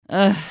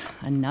Ugh,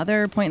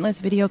 another pointless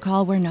video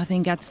call where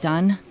nothing gets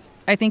done.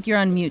 I think you're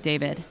on mute,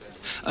 David.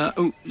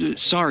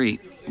 Sorry.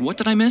 What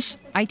did I miss?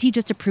 IT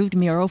just approved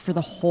Miro for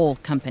the whole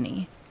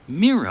company.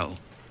 Miro?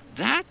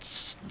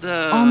 That's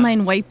the...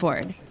 Online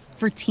whiteboard.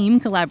 For team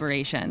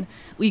collaboration.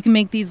 We can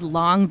make these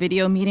long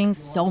video meetings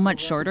so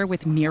much shorter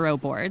with Miro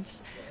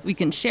boards. We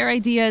can share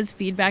ideas,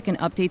 feedback, and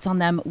updates on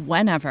them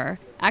whenever.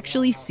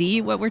 Actually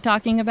see what we're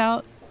talking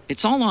about.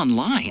 It's all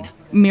online.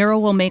 Miro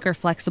will make our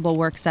flexible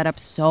work setup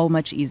so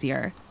much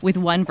easier. With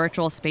one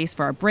virtual space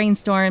for our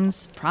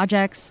brainstorms,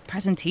 projects,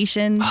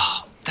 presentations.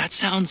 Oh, that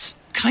sounds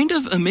kind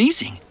of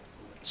amazing.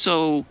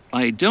 So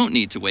I don't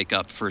need to wake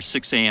up for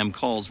 6 a.m.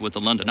 calls with the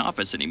London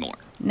office anymore.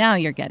 Now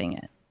you're getting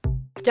it.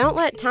 Don't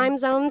let time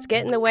zones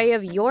get in the way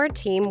of your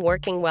team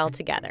working well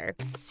together.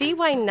 See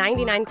why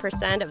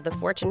 99% of the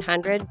Fortune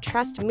 100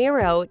 trust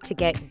Miro to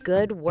get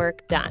good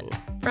work done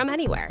from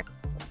anywhere.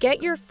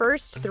 Get your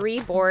first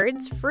 3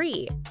 boards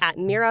free at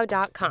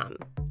Miro.com.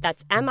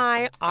 That's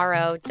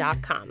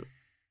Miro.com.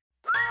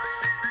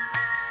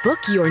 Book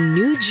your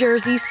New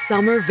Jersey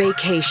summer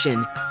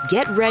vacation.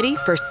 Get ready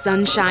for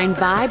sunshine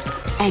vibes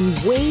and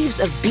waves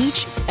of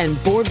beach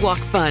and boardwalk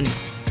fun.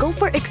 Go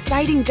for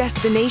exciting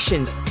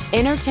destinations,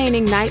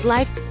 entertaining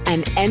nightlife,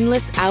 and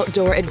endless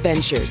outdoor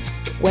adventures.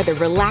 Whether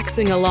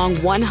relaxing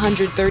along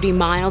 130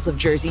 miles of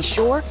Jersey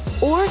Shore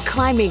or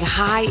climbing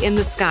high in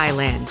the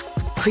Skylands.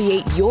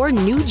 Create your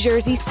New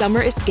Jersey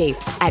summer escape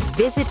at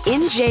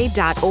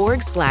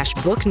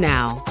visitnj.org/book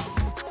now.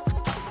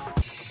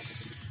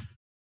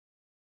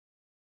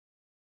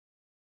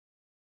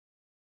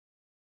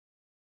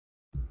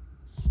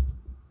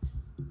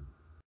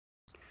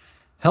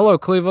 Hello,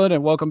 Cleveland,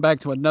 and welcome back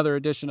to another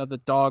edition of the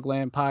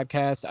Dogland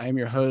Podcast. I am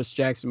your host,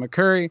 Jackson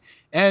McCurry,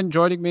 and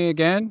joining me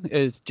again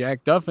is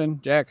Jack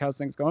Duffin. Jack, how's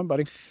things going,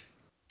 buddy?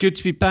 Good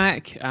to be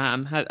back.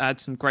 Had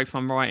some great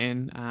fun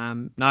writing.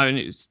 And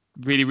it was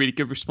really, really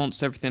good response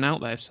to everything out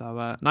there.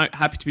 So,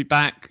 happy to be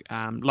back.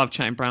 Love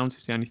chatting Browns.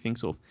 It's the only thing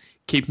sort of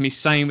keeping me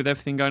sane with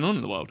everything going on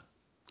in the world.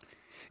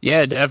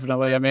 Yeah,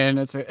 definitely. I mean,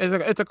 it's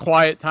a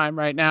quiet time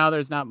right now.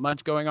 There's not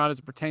much going on as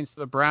it pertains to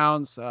the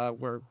Browns.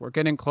 We're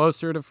getting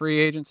closer to free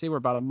agency. We're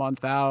about a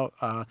month out.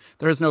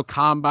 There's no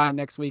combine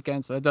next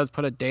weekend, so it does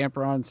put a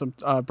damper on some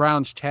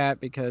Browns chat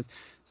because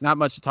there's not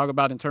much to talk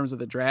about in terms of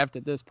the draft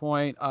at this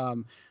point.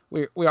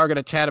 We are going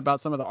to chat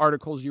about some of the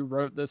articles you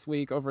wrote this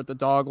week over at the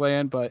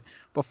Dogland. But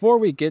before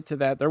we get to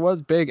that, there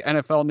was big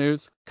NFL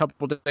news a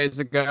couple of days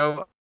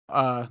ago.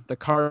 The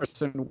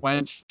Carson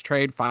Wentz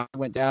trade finally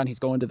went down. He's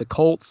going to the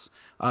Colts.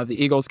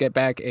 The Eagles get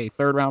back a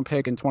third-round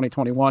pick in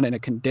 2021 and a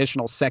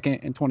conditional second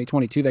in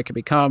 2022 that could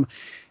become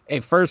a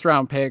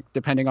first-round pick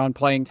depending on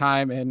playing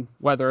time and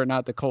whether or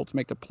not the Colts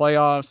make the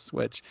playoffs,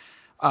 which,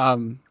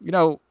 when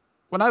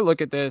I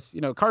look at this,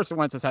 Carson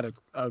Wentz has had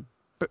a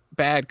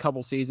bad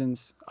couple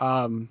seasons.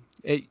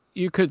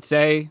 You could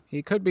say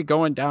he could be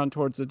going down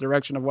towards the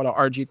direction of what a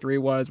RG3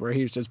 was, where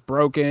he's just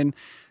broken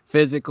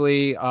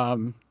physically,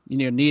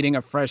 needing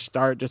a fresh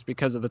start just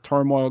because of the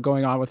turmoil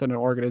going on within an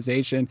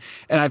organization.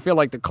 And I feel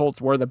like the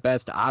Colts were the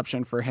best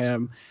option for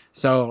him.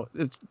 So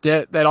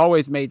that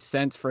always made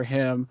sense for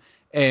him.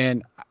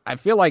 And I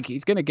feel like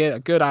he's going to get a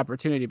good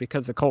opportunity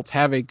because the Colts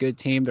have a good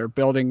team. They're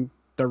building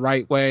the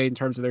right way in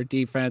terms of their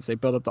defense. They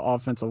build up the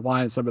offensive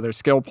line and some of their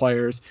skill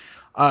players.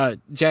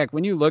 Jack,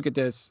 when you look at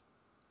this,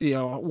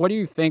 what do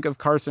you think of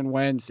Carson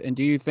Wentz? And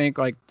do you think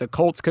like the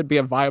Colts could be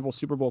a viable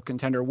Super Bowl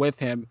contender with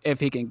him if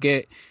he can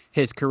get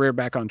his career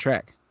back on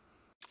track?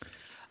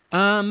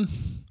 I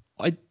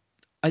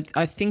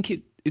think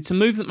it's a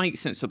move that makes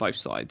sense for both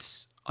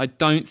sides. I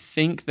don't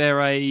think they're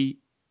a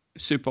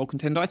Super Bowl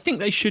contender. I think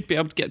they should be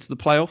able to get to the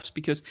playoffs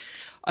because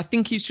I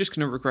think he's just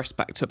going to regress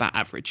back to about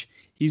average.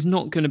 He's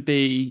not going to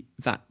be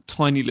that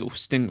tiny little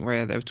stint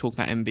where they were talking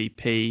about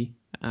MVP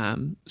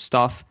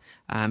stuff.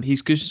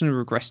 He's just going to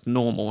regress to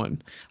normal.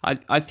 And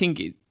I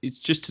think it's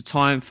just a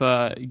time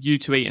for you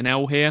to eat an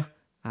L here.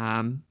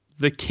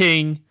 The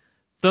king,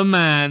 the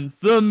man,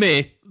 the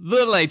myth,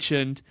 the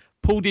legend,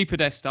 Paul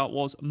DePodesta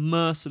was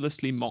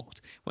mercilessly mocked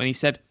when he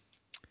said,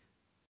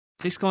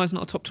 this guy's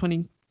not a top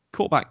 20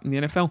 quarterback in the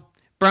NFL.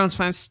 Browns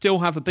fans still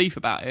have a beef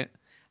about it.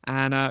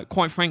 And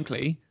quite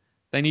frankly,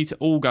 they need to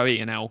all go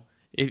eat an L.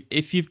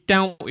 If you've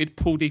doubted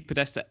Paul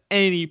DePodesta at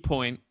any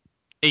point,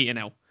 eat an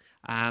L.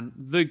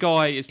 The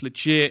guy is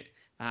legit.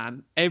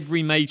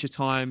 Every major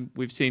time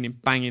we've seen him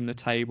banging the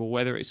table,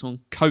 whether it's on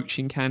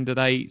coaching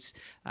candidates,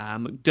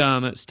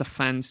 McDermott,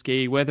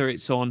 Stefanski, whether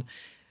it's on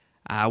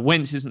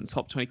Wentz isn't the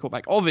top 20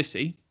 quarterback.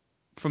 Obviously,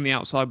 from the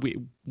outside,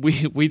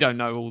 we don't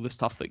know all the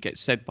stuff that gets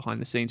said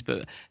behind the scenes,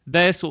 but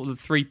they're sort of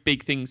the 3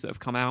 big things that have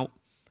come out,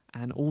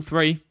 and all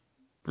 3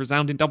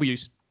 resounding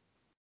W's.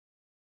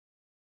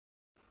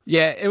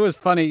 Yeah, it was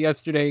funny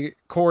yesterday.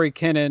 Corey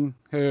Kinnan,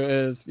 who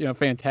is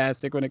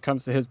fantastic when it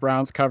comes to his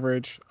Browns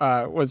coverage,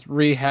 was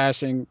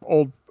rehashing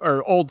old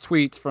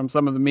tweets from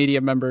some of the media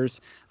members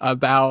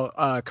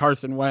about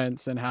Carson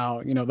Wentz and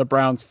how the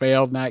Browns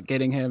failed not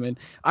getting him. And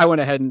I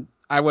went and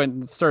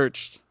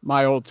searched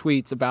my old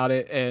tweets about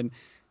it, and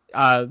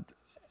I'll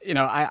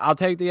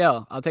take the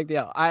L.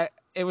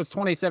 it was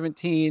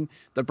 2017.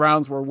 The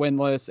Browns were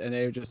winless and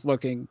they were just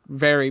looking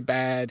very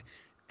bad.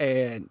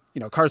 And,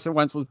 Carson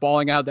Wentz was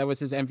balling out. That was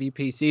his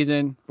MVP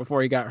season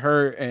before he got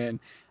hurt. And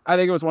I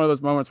think it was one of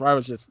those moments where I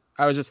was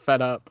just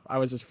fed up. I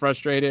was just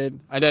frustrated.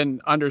 I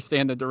didn't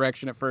understand the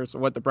direction at first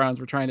of what the Browns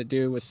were trying to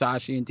do with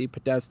Sashi and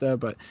DePodesta,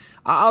 but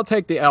I'll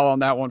take the L on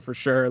that one for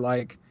sure.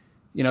 Like,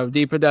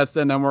 DePodesta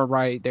and them were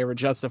right. They were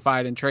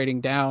justified in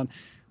trading down.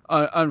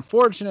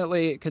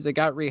 Unfortunately, because it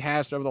got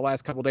rehashed over the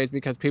last couple of days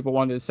because people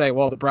wanted to say,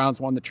 well, the Browns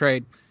won the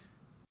trade.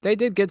 They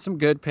did get some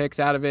good picks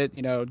out of it.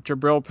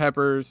 Jabril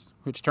Peppers,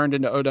 which turned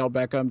into Odell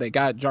Beckham. They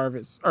got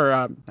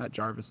not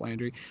Jarvis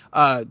Landry,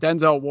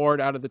 Denzel Ward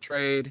out of the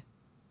trade.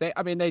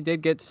 They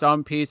did get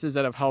some pieces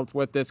that have helped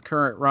with this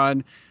current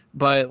run,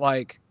 but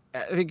I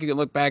think you can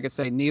look back and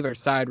say neither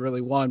side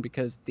really won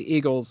because the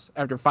Eagles,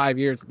 after 5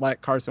 years,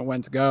 let Carson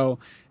Wentz go.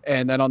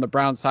 And then on the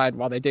Browns side,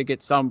 while they did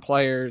get some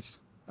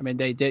players,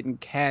 they didn't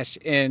cash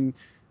in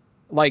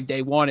like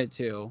they wanted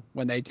to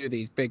when they do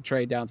these big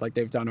trade downs like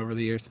they've done over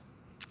the years.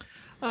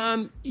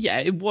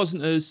 It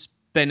wasn't as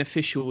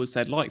beneficial as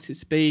they'd liked it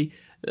to be.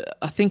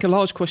 I think a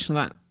large question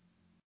of that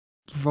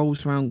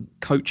rolls around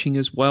coaching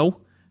as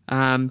well,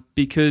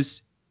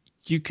 because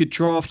you could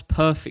draft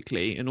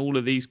perfectly and all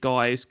of these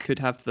guys could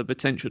have the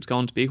potential to go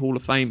on to be Hall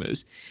of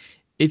Famers.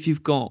 If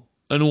you've got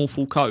an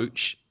awful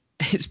coach,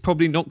 it's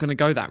probably not going to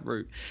go that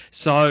route.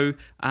 So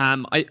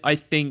I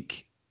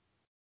think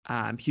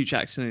Hugh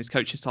Jackson and his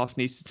coaching staff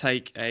needs to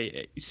take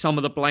some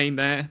of the blame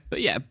there. But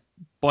yeah,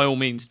 by all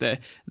means,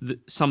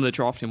 some of the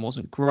drafting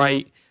wasn't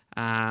great,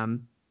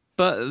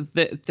 but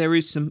there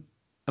is some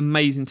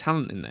amazing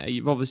talent in there.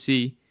 You've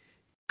obviously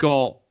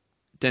got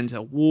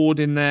Denzel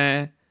Ward in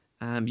there.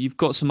 You've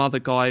got some other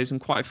guys,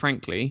 and quite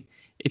frankly,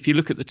 if you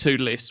look at the two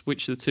lists,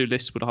 which of the two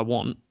lists would I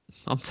want?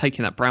 I'm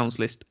taking that Browns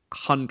list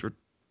 100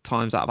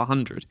 times out of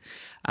 100.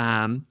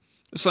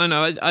 So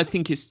no, I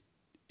think it's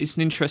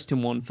an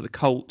interesting one for the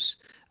Colts.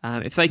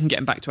 If they can get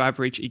him back to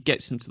average, it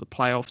gets them to the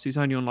playoffs. He's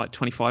only on like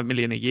 $25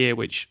 million a year,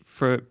 which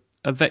for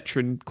a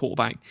veteran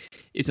quarterback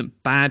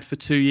isn't bad for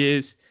 2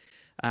 years.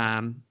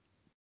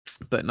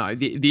 But no,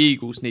 the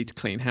Eagles need to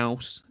clean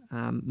house.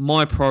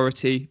 My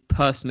priority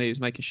personally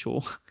is making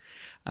sure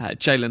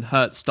Jalen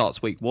Hurts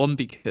starts week 1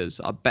 because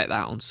I bet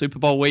that on Super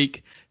Bowl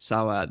week.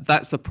 So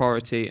that's the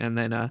priority. And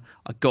then I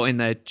got in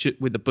there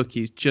with the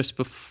bookies just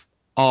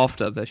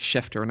after the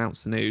Schefter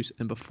announced the news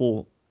and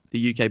before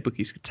the UK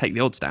bookies could take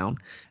the odds down,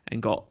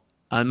 and got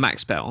a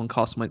max bet on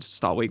Carson Wentz to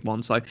start week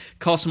 1. So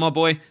Carson, my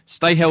boy,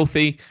 stay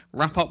healthy,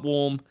 wrap up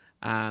warm,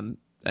 and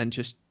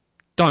just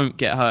don't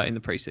get hurt in the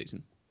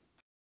preseason.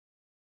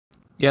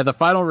 Yeah, the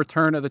final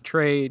return of the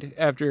trade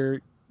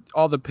after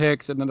all the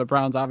picks, and then the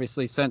Browns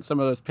obviously sent some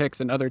of those picks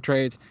in other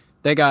trades.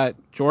 They got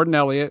Jordan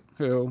Elliott,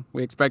 who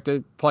we expect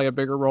to play a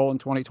bigger role in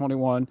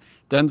 2021,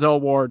 Denzel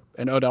Ward,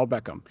 and Odell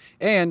Beckham.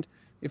 And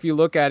if you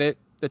look at it,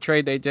 the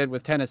trade they did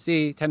with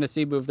Tennessee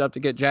moved up to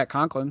get Jack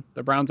Conklin.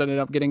 The Browns ended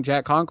up getting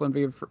Jack Conklin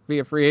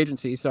via free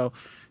agency. So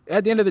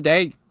at the end of the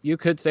day, you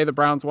could say the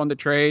Browns won the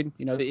trade.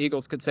 The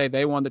Eagles could say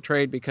they won the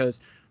trade because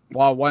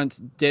while Wentz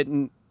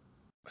didn't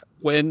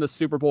win the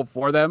Super Bowl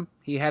for them,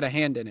 he had a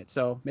hand in it.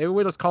 So maybe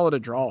we just call it a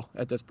draw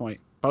at this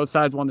point. Both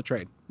sides won the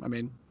trade.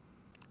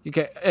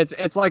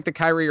 It's like the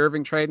Kyrie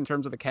Irving trade in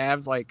terms of the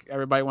Cavs. Like,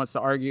 everybody wants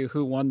to argue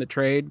who won the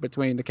trade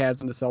between the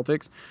Cavs and the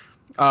Celtics.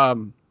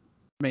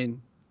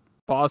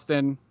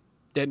 Boston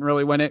didn't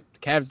really win it. The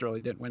Cavs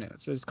really didn't win it.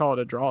 So just call it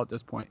a draw at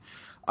this point.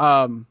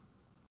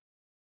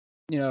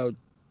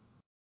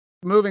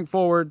 Moving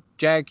forward,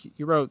 Jack,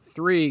 you wrote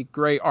 3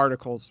 great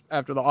articles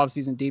after the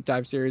offseason deep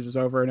dive series was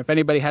over. And if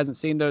anybody hasn't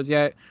seen those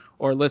yet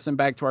or listened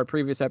back to our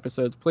previous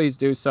episodes, please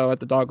do so at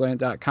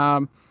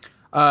thedogland.com.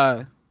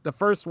 The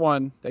first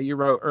one that you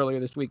wrote earlier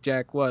this week,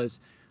 Jack, was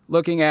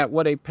looking at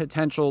what a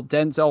potential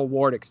Denzel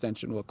Ward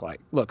extension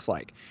looks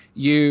like.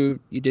 You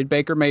did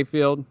Baker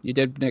Mayfield, you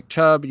did Nick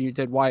Chubb, and you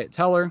did Wyatt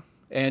Teller.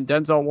 And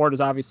Denzel Ward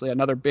is obviously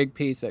another big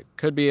piece that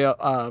could be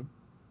a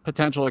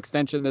potential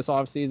extension this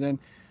offseason.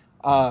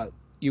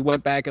 You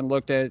went back and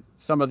looked at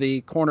some of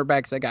the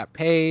cornerbacks that got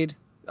paid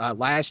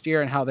last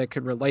year and how they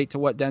could relate to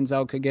what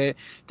Denzel could get.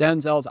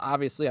 Denzel's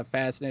obviously a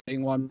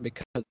fascinating one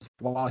because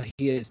while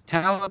he is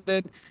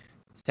talented,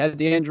 he's had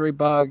the injury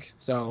bug.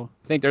 So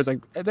I think there's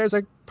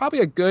probably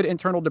a good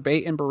internal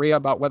debate in Berea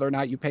about whether or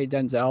not you pay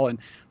Denzel. And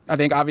I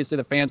think obviously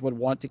the fans would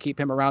want to keep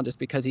him around just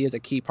because he is a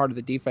key part of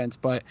the defense.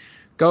 But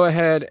go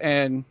ahead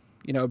and,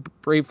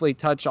 briefly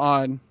touch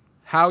on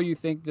how you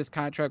think this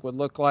contract would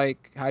look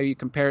like, how you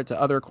compare it to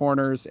other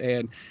corners,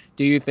 and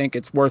do you think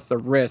it's worth the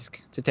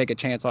risk to take a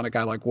chance on a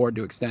guy like Ward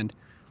to extend?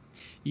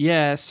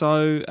 Yeah,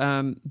 so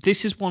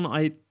this is one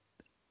I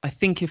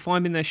think if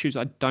I'm in their shoes,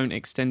 I don't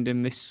extend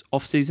him this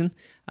offseason,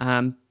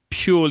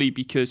 purely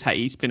because, hey,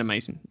 he's been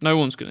amazing. No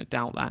one's going to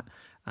doubt that.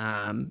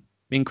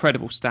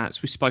 Incredible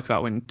stats. We spoke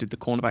about when we did the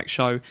cornerback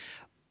show.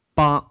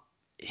 But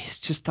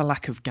it's just the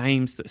lack of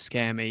games that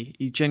scare me.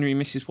 He generally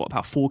misses,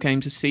 about 4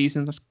 games a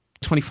season? That's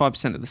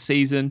 25% of the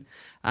season.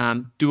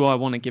 Do I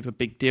want to give a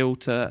big deal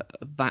to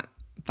that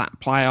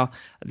player?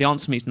 The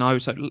answer to me is no.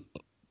 So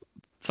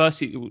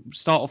firstly, it will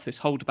start off this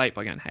whole debate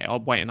by going, hey, I'll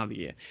wait another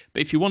year.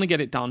 But if you want to get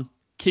it done,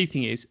 key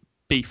thing is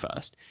be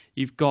first.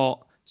 You've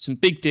got some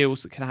big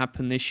deals that can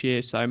happen this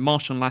year. So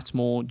Marshawn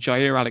Lattimore,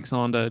 Jair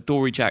Alexander,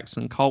 Dory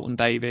Jackson, Carlton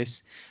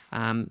Davis.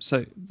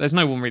 So there's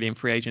no one really in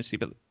free agency,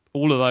 but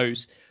all of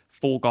those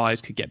 4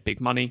 guys could get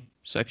big money.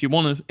 So if you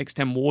want to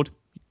extend Ward,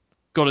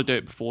 you've got to do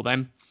it before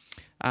then.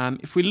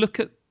 If we look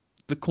at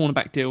the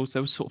cornerback deals,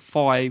 there were sort of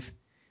 5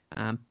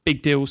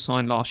 big deals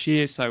signed last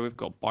year. So we've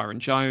got Byron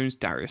Jones,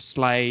 Darius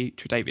Slay,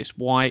 Tre'Davious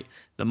White.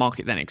 The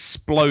market then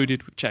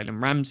exploded with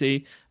Jalen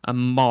Ramsey,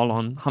 and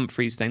Marlon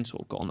Humphreys then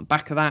sort of got on the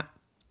back of that.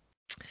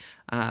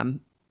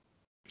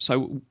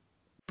 So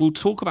we'll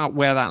talk about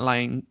where that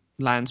lane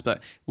lands,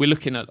 but we're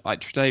looking at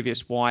like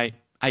Tre'Davious White,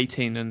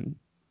 18 and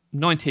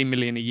 19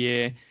 million a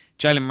year.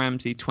 Jalen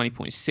Ramsey,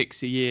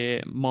 20.6 a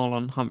year.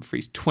 Marlon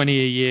Humphreys, 20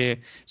 a year.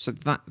 So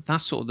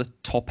that's sort of the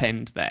top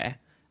end there.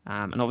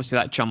 And obviously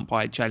that jump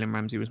by Jalen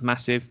Ramsey was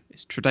massive.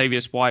 It's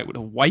Tre'Davious White would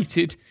have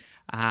waited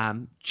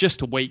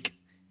just a week.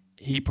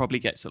 He probably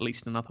gets at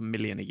least another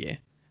million a year.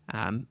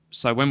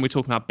 So when we're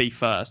talking about be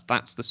first,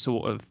 that's the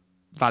sort of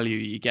value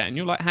you get. And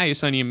you're like, hey,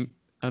 it's only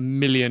a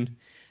million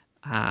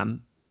a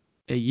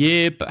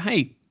year, but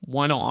hey,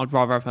 why not? I'd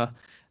rather have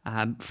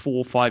a 4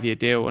 or 5 year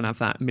deal and have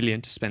that million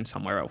to spend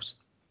somewhere else.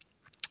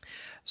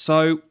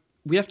 So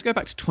we have to go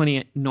back to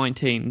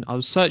 2019. I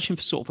was searching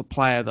for sort of a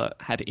player that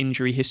had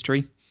injury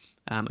history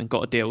and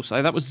got a deal.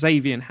 So that was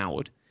Xavier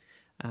Howard.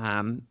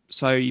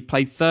 So he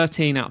played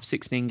 13 out of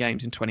 16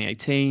 games in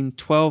 2018,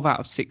 12 out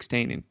of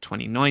 16 in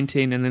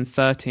 2019, and then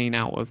 13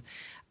 out of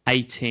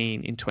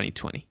 18 in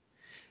 2020.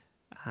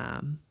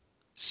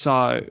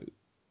 So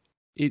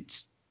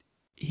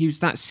he was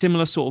that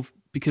similar sort of,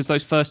 because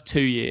those first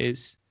 2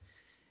 years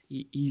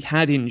he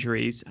had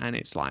injuries, and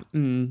it's like,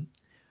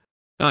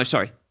 no,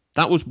 sorry,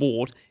 that was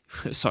Ward.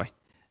 Sorry,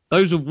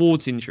 those were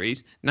Ward's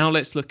injuries. Now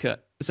let's look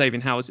at Xavier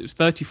Howard. It was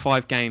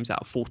 35 games out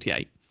of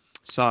 48.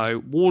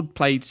 So Ward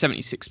played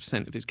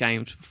 76% of his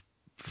games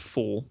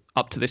for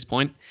up to this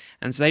point,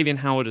 and Xavier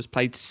Howard has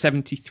played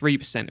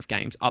 73% of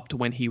games up to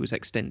when he was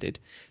extended.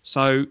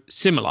 So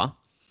similar.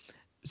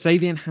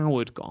 Xavier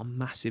Howard got a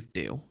massive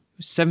deal,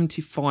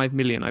 75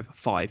 million over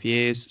 5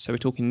 years. So we're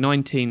talking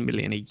 19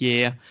 million a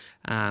year.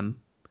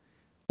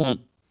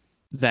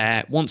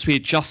 Once we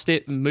adjust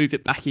it and move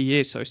it back a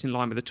year, so it's in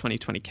line with the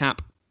 2020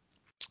 cap,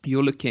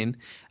 you're looking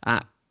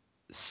at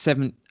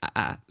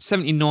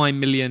 79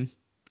 million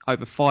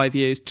over 5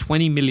 years,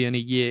 20 million a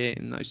year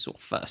in those sort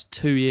of first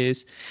 2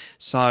 years.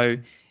 So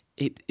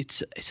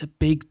it's a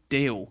big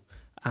deal,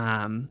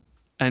 and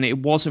it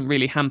wasn't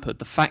really hampered.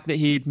 The fact that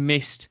he'd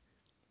missed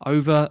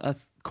over a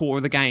quarter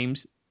of the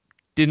games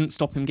didn't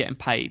stop him getting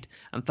paid,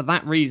 and for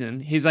that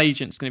reason, his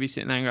agent's going to be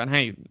sitting there and going,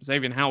 "Hey,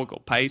 Xavier Howard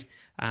got paid.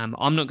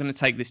 I'm not going to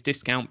take this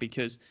discount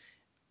because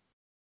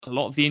a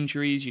lot of the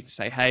injuries, you can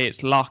say, hey,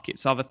 it's luck,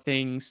 it's other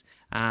things.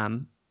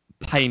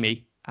 Pay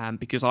me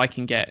because I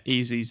can get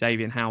easily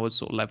Xavier Howard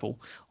sort of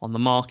level on the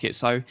market."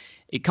 So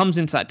it comes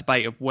into that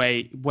debate of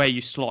where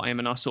you slot him.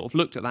 And I sort of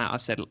looked at that. I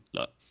said,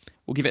 look,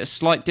 we'll give it a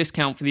slight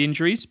discount for the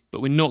injuries,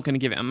 but we're not going to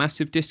give it a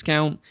massive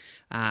discount.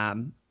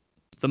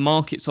 The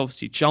market's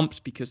obviously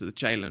jumped because of the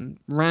Jalen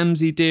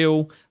Ramsey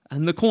deal,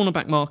 and the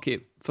cornerback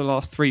market for the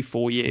last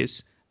 3-4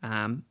 years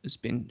has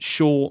been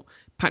short.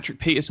 Patrick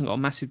Peterson got a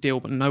massive deal,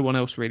 but no one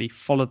else really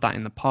followed that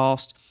in the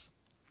past.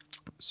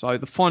 So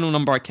the final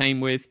number I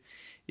came with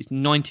is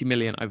 90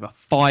 million over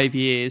 5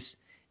 years.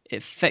 It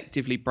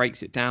effectively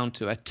breaks it down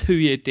to a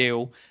 2-year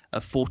deal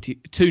of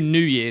 2 new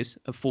years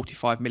of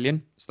 45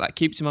 million. So that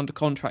keeps him under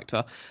contract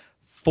for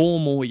 4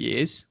 more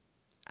years.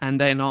 And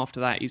then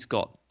after that, he's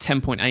got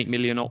 10.8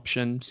 million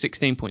option,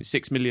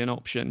 16.6 million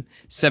option,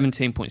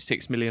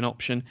 17.6 million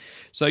option.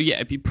 So yeah,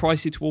 it'd be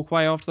pricey to walk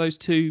away after those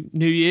 2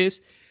 new years,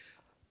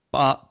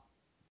 but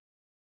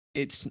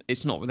it's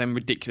not then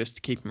ridiculous to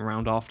keep him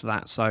around after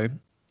that. So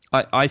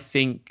I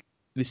think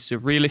this is a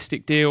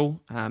realistic deal.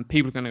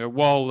 People are going to go,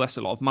 whoa, that's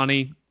a lot of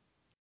money.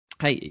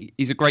 Hey,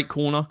 he's a great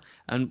corner.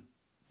 And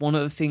one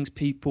of the things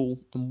people,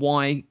 and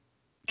why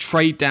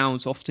trade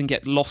downs often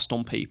get lost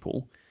on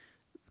people,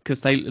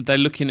 because they're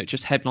looking at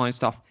just headline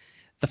stuff.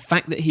 The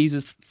fact that he's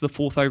the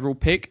 4th overall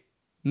pick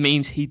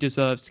means he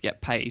deserves to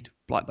get paid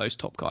like those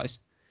top guys.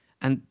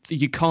 And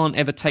you can't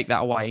ever take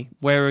that away.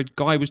 Where a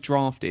guy was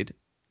drafted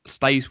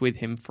stays with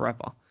him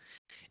forever.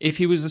 If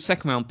he was a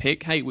 2nd round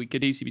pick, hey, we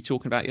could easily be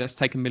talking about, let's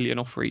take $1 million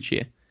off for each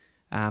year.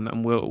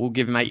 And we'll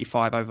give him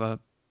 85 over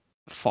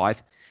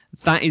 5.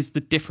 That is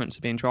the difference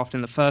of being drafted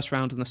in the 1st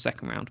round and the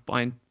 2nd round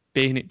by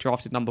being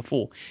drafted number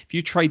 4. If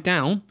you trade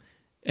down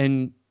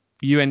and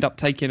you end up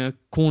taking a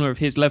corner of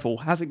his level,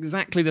 has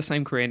exactly the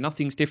same career,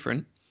 nothing's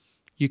different,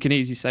 you can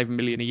easily save $1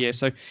 million a year.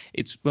 So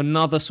it's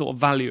another sort of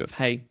value of,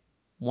 hey,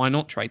 why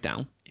not trade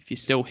down? If you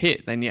still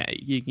hit, then yeah,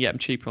 you can get them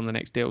cheaper on the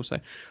next deal. So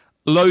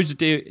loads of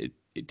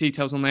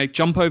details on there.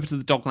 Jump over to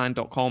the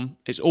dogland.com.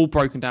 It's all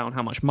broken down,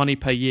 how much money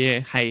per year.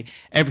 Hey,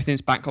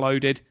 everything's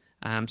backloaded.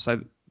 So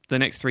the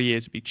next 3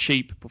 years would be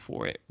cheap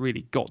before it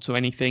really got to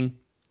anything.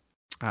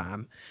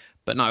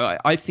 But no,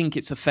 I think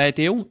it's a fair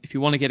deal. If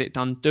you want to get it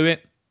done, do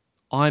it.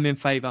 I'm in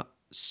favor.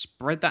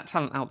 Spread that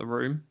talent out the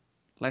room.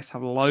 Let's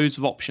have loads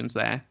of options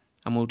there,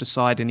 and we'll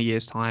decide in a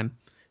year's time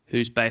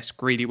who's best.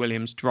 Greedy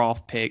Williams,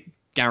 draft pick,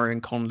 Gary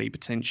and Conley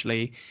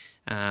potentially,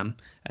 and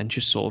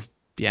just sort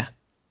of,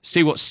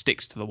 see what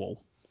sticks to the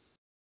wall.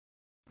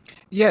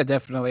 Yeah,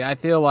 definitely. I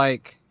feel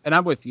like, and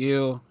I'm with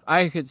you,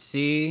 I could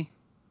see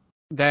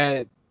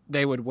that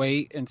they would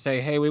wait and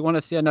say, hey, we want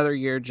to see another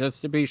year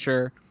just to be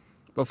sure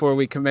before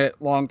we commit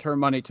long-term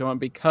money to him,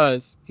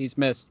 because he's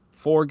missed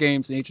 4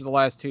 games in each of the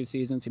last 2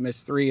 seasons. He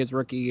missed 3 his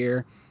rookie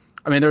year.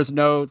 I mean, there's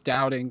no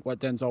doubting what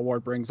Denzel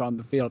Ward brings on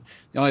the field.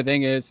 The only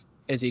thing is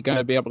he going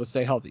to be able to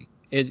stay healthy?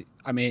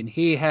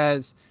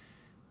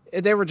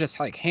 They were just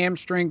like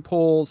hamstring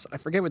pulls. I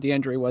forget what the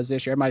injury was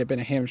this year. It might have been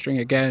a hamstring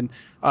again.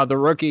 The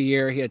rookie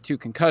year, he had 2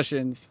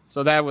 concussions.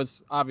 So that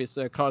was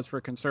obviously a cause for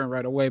concern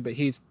right away, but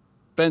he's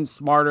been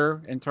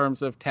smarter in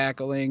terms of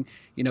tackling,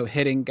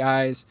 hitting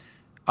guys.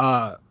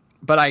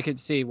 But I could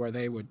see where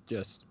they would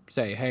just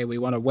say, hey, we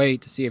want to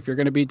wait to see if you're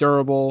going to be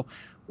durable.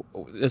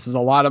 This is a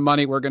lot of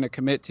money we're going to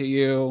commit to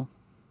you,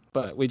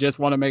 but we just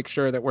want to make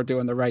sure that we're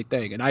doing the right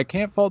thing. And I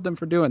can't fault them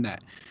for doing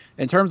that.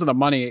 In terms of the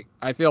money,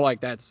 I feel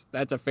like that's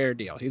a fair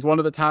deal. He's one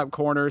of the top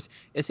corners.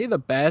 Is he the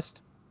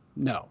best?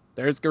 No.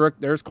 There's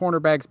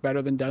cornerbacks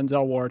better than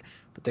Denzel Ward,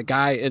 but the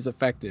guy is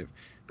effective.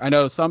 I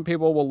know some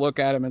people will look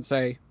at him and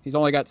say he's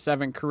only got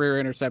 7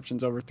 career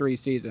interceptions over 3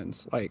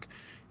 seasons. Like,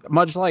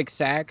 much like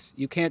sacks,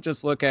 you can't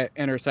just look at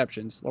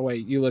interceptions the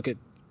way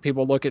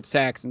people look at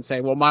sacks and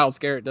say, well, Myles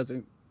Garrett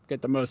doesn't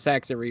get the most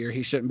sacks every year.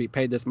 He shouldn't be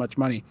paid this much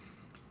money.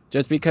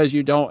 Just because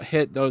you don't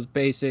hit those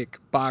basic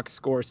box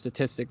score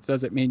statistics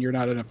doesn't mean you're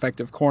not an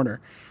effective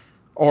corner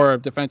or a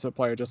defensive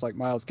player, just like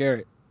Myles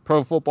Garrett.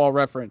 Pro Football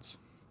Reference,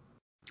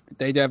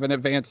 they have an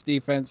advanced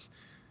defense.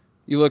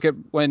 You look at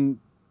when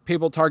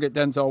people target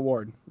Denzel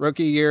Ward.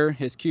 Rookie year,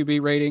 his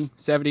QB rating,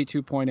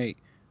 72.8.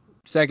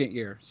 Second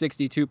year,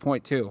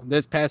 62.2.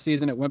 This past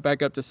season, it went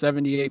back up to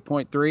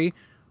 78.3,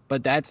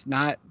 but that's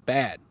not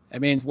bad.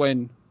 It means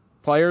when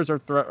players or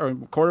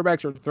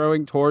quarterbacks are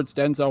throwing towards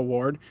Denzel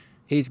Ward,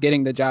 he's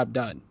getting the job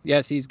done.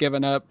 Yes, he's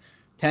given up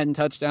 10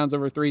 touchdowns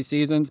over 3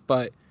 seasons,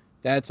 but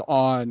that's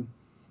on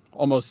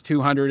almost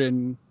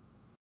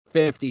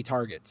 250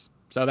 targets.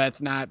 So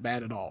that's not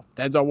bad at all.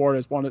 Denzel Ward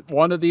is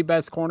one of the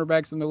best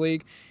cornerbacks in the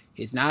league.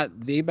 He's not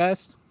the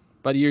best,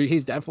 but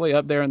he's definitely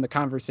up there in the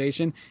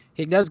conversation.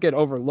 He does get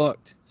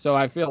overlooked. So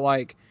I feel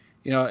like,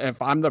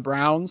 if I'm the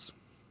Browns,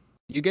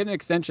 you get an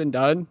extension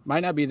done. Might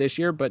not be this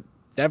year, but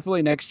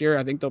definitely next year.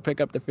 I think they'll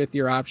pick up the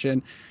 5th-year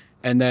option,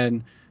 and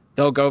then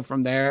they'll go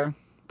from there.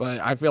 But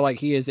I feel like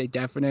he is a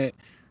definite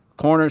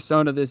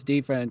cornerstone of this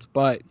defense,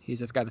 but he's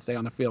just got to stay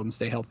on the field and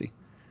stay healthy.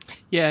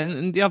 Yeah,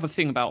 and the other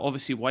thing about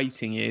obviously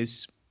waiting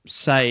is,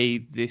 say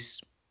this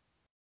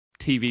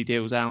TV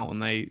deal's out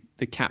and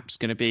the cap's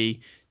going to be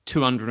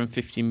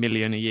 $250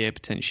 million a year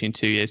potentially in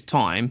 2 years'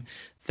 time,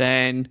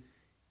 then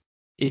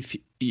if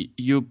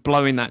you're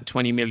blowing that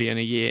 $20 million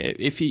a year,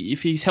 if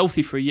he's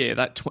healthy for a year,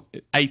 that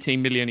 $18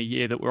 million a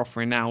year that we're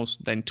offering now is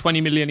then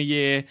 $20 million a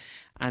year,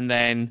 and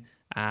then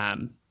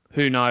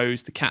who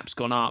knows, the cap's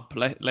gone up.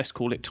 Let's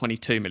call it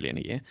 $22 million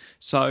a year.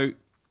 So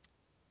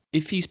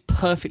if he's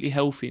perfectly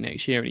healthy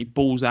next year and he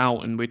balls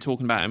out, and we're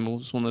talking about him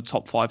as one of the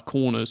top 5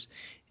 corners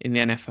in the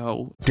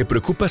NFL. ¿Te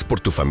preocupas por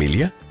tu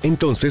familia?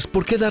 Entonces,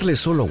 ¿por qué darles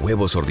solo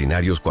huevos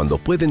ordinarios cuando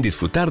pueden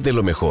disfrutar de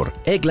lo mejor?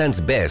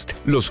 Eggland's Best,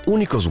 los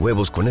únicos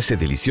huevos con ese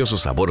delicioso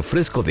sabor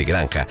fresco de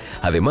granja,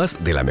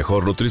 además de la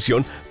mejor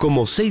nutrición,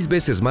 como 6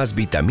 veces más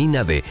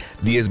vitamina D,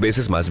 10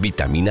 veces más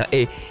vitamina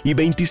E y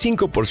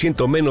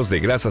 25% menos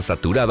de grasa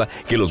saturada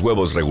que los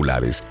huevos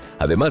regulares,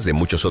 además de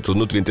muchos otros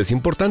nutrientes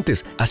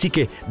importantes. Así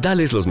que,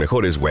 dales los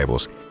mejores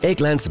huevos.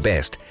 Eggland's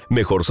Best,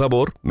 mejor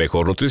sabor,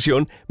 mejor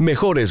nutrición,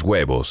 mejores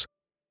huevos.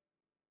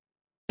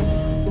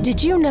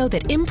 Did you know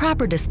that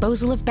improper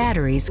disposal of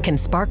batteries can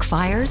spark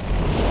fires?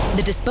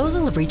 The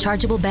disposal of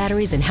rechargeable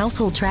batteries in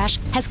household trash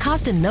has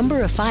caused a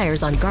number of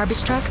fires on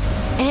garbage trucks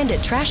and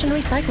at trash and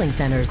recycling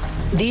centers.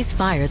 These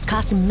fires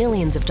cost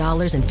millions of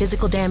dollars in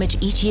physical damage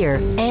each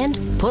year and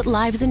put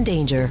lives in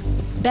danger.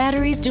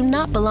 Batteries do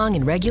not belong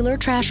in regular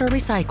trash or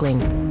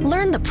recycling.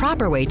 Learn the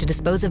proper way to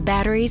dispose of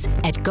batteries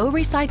at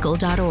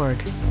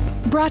gorecycle.org.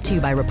 Brought to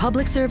you by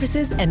Republic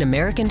Services and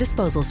American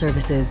Disposal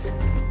Services.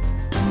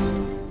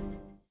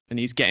 And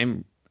he's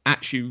getting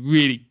actually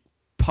really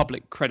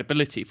public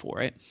credibility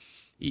for it.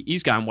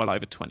 He's going well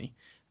over 20.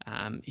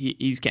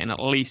 He's getting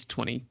at least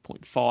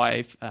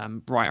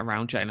 20.5, right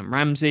around Jalen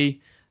Ramsey.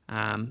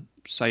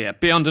 So yeah,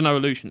 be under no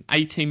illusion.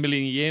 18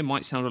 million a year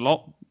might sound a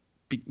lot,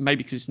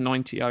 maybe because it's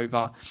 90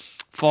 over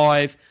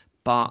 5,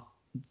 but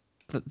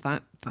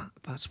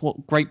that's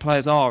what great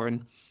players are.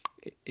 And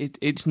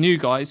it's new,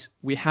 guys.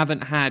 We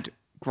haven't had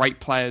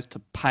great players to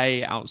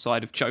pay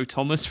outside of Joe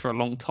Thomas for a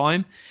long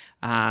time.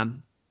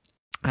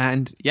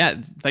 And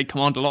yeah, they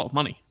command a lot of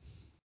money.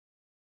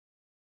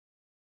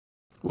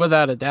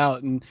 Without a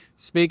doubt. And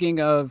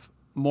speaking of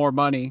more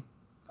money,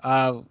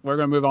 we're going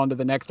to move on to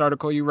the next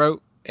article you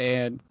wrote.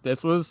 And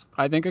this was,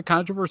 I think, a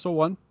controversial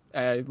one.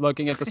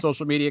 Looking at the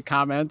social media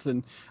comments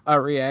and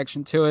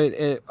reaction to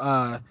it,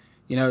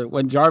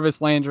 when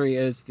Jarvis Landry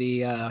is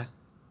the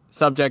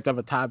subject of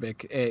a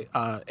topic,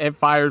 it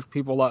fires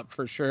people up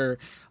for sure.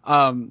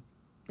 When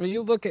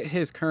you look at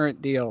his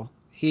current deal,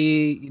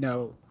 he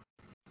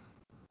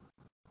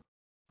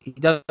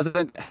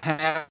doesn't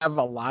have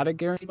a lot of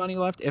guarantee money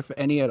left, if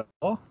any at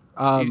all.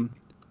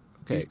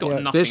 He's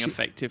got nothing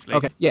effectively.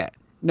 Okay, yeah,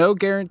 no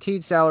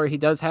guaranteed salary. He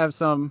does have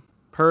some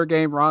per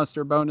game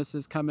roster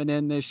bonuses coming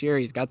in this year.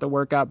 He's got the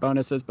workout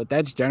bonuses, but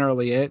that's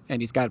generally it.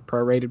 And he's got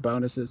prorated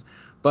bonuses.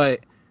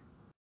 But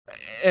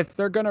if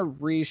they're going to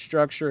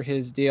restructure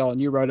his deal, and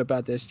you wrote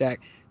about this,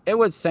 Jack, it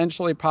would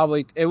essentially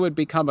it would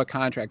become a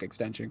contract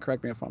extension.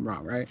 Correct me if I'm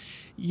wrong, right?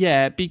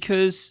 Yeah,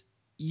 because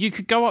you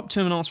could go up to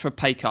him and ask for a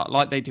pay cut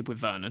like they did with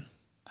Vernon.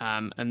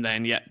 And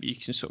then, you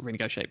can sort of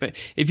renegotiate. But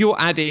if you're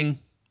adding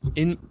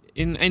in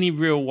any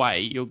real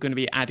way, you're going to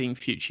be adding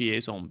future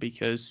years on,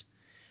 because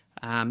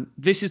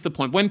this is the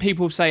point. When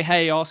people say,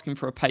 hey, ask him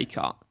for a pay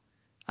cut,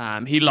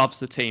 he loves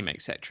the team,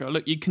 etc.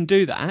 Look, you can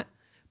do that.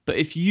 But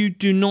if you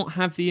do not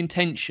have the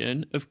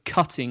intention of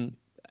cutting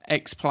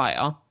X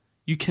player,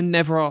 you can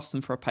never ask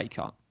them for a pay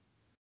cut.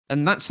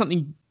 And that's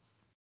something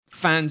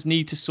fans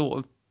need to sort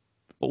of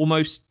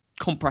almost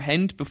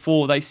comprehend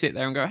before they sit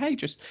there and go, hey,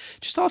 just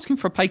ask him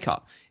for a pay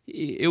cut.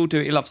 He'll do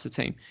it. He loves the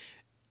team.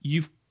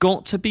 You've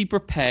got to be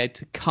prepared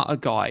to cut a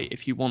guy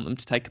if you want them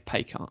to take a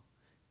pay cut.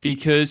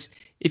 Because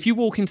if you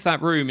walk into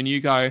that room and you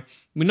go,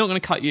 we're not going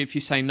to cut you if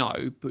you say no,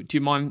 but do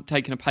you mind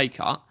taking a pay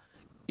cut?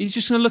 He's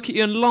just going to look at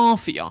you and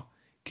laugh at you.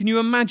 Can you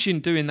imagine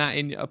doing that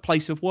in a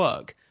place of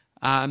work?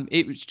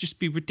 It would just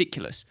be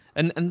ridiculous.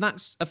 And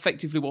that's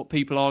effectively what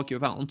people argue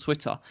about on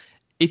Twitter.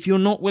 If you're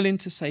not willing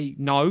to say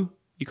no,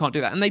 you can't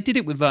do that. And they did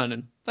it with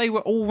Vernon. They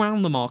were all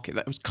around the market.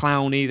 That was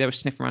Clowney. They were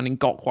sniffing around in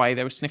Gokwe.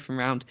 They were sniffing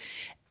around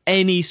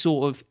any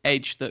sort of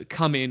edge that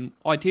come in,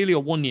 ideally a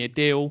one-year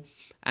deal.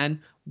 And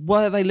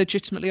were they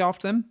legitimately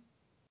after them?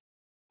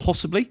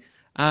 Possibly.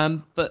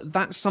 But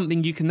that's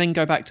something you can then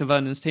go back to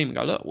Vernon's team and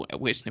go, look,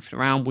 we're sniffing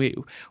around. We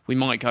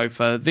might go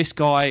for this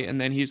guy.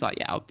 And then he's like,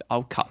 yeah,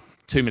 I'll cut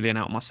 2 million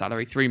out of my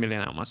salary, 3 million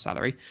out of my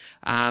salary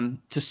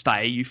to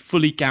stay. You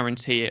fully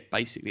guarantee it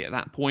basically at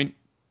that point.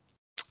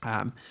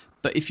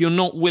 But if you're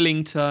not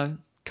willing to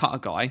cut a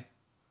guy,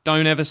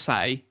 don't ever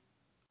say,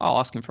 I'll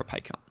ask him for a pay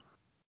cut.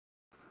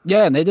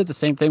 Yeah, and they did the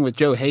same thing with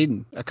Joe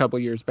Hayden a couple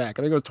years back.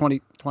 I think it was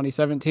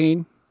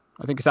 2017.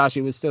 I think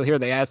Sashi was still here.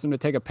 They asked him to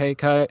take a pay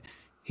cut.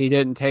 He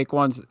didn't take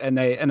one, and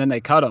then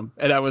they cut him.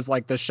 And that was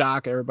like the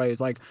shock.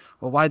 Everybody's like,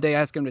 well, why'd they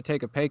ask him to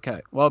take a pay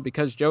cut? Well,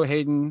 because Joe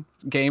Hayden's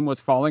game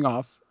was falling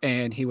off,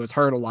 and he was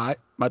hurt a lot,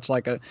 much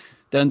like a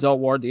Denzel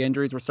Ward. The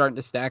injuries were starting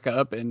to stack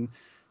up, and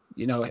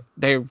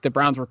the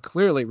Browns were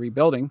clearly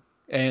rebuilding.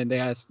 And they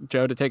asked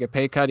Joe to take a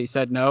pay cut. He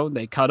said no.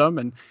 They cut him,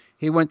 and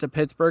he went to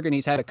Pittsburgh, and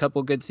he's had a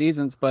couple good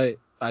seasons. But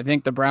I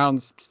think the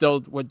Browns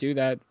still would do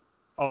that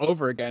all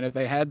over again if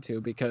they had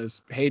to,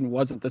 because Hayden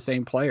wasn't the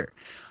same player.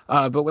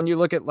 But when you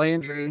look at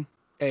Landry,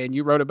 and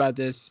you wrote about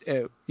this,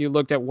 you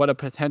looked at what a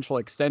potential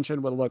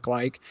extension would look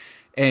like,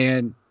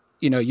 and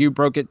you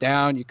broke it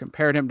down. You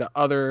compared him to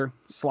other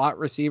slot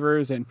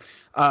receivers, and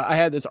I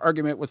had this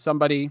argument with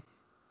somebody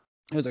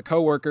who's a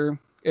coworker,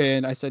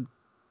 and I said,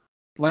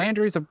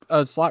 Landry's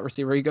a slot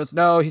receiver. He goes,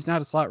 no, he's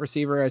not a slot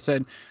receiver. I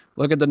said,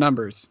 look at the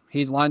numbers.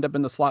 He's lined up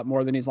in the slot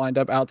more than he's lined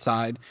up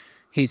outside.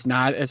 He's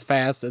not as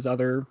fast as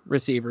other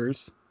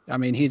receivers. I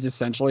mean, he's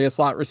essentially a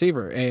slot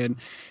receiver. And,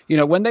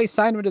 when they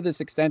signed him to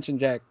this extension,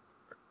 Jack,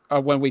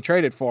 when we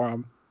traded for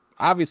him,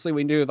 obviously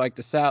we knew like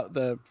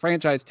the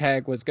franchise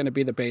tag was going to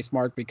be the base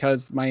mark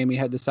because Miami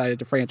had decided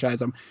to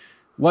franchise him.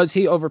 Was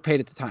he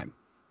overpaid at the time?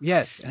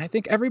 Yes. And I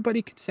think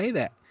everybody could say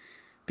that,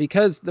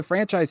 because the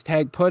franchise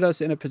tag put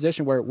us in a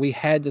position where we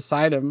had to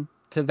sign him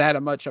to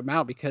that much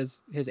amount,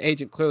 because his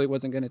agent clearly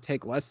wasn't going to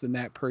take less than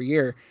that per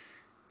year.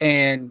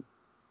 And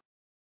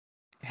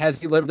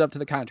has he lived up to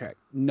the contract?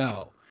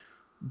 No.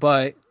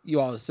 But you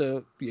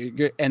also,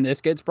 and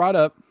this gets brought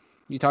up,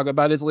 you talk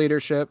about his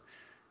leadership,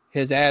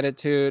 his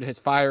attitude, his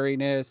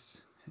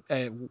fieriness,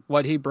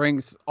 what he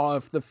brings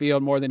off the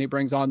field more than he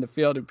brings on the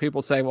field. And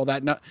people say, well,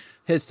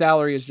 his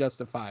salary is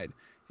justified.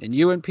 And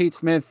you and Pete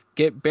Smith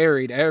get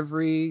buried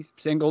every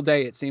single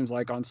day, it seems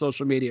like, on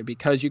social media,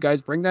 because you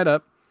guys bring that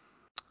up.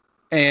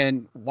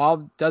 And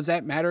while does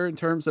that matter in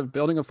terms of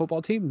building a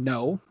football team?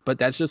 No, but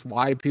that's just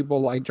why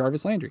people like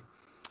Jarvis Landry.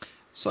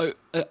 So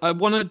I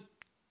want to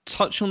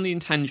touch on the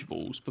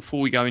intangibles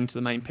before we go into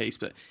the main piece,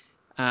 but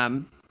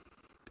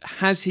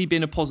has he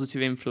been a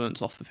positive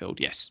influence off the field?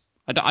 Yes.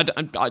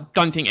 I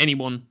don't think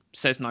anyone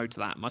says no to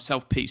that.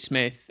 Myself, Pete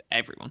Smith,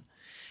 everyone.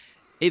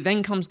 It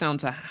then comes down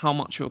to how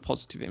much of a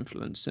positive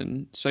influence.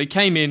 And so he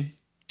came in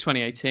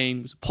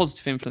 2018, was a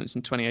positive influence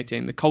in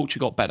 2018. The culture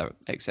got better,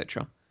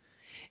 etc.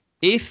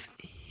 If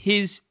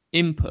his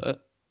input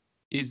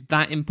is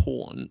that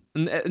important,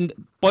 and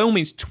by all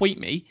means tweet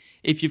me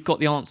if you've got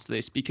the answer to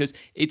this, because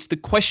it's the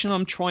question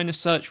I'm trying to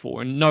search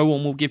for, and no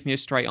one will give me a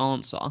straight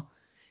answer,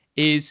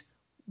 is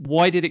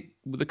why did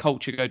the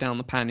culture go down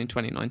the pan in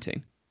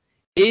 2019?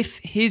 If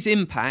his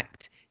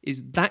impact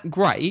is that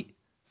great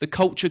The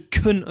culture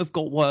couldn't have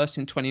got worse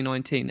in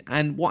 2019.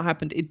 And what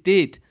happened? It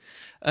did.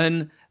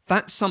 And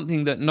that's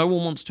something that no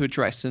one wants to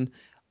address. And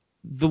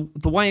the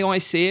way I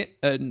see it,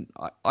 and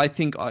I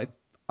think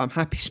I'm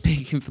happy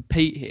speaking for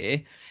Pete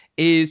here,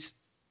 is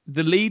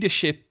the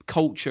leadership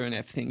culture and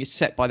everything is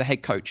set by the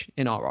head coach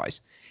in our eyes.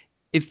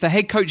 If the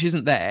head coach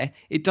isn't there,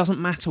 it doesn't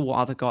matter what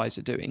other guys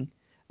are doing.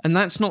 And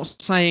that's not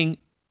saying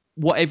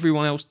what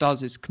everyone else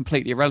does is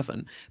completely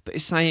irrelevant, but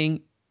it's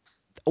saying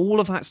all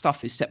of that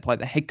stuff is set by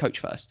the head coach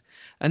first.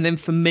 And then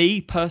for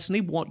me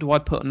personally, what do I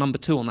put at number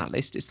 2 on that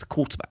list? It's the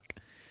quarterback.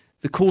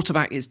 The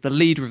quarterback is the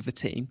leader of the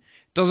team.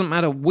 Doesn't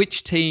matter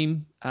which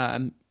team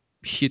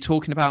you're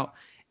talking about.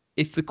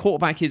 If the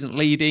quarterback isn't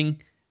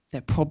leading,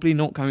 they're probably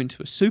not going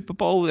to a Super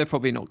Bowl. They're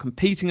probably not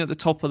competing at the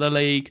top of the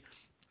league.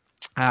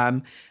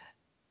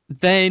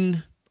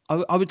 Then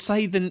I would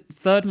say the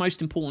third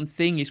most important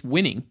thing is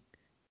winning.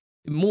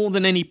 More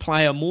than any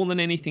player, more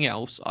than anything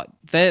else,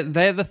 they're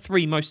the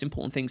 3 most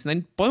important things. And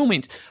then, by all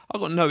means,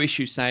 I've got no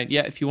issue saying,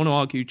 yeah, if you want to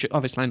argue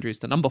Jarvis Landry is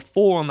the number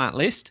 4 on that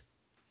list,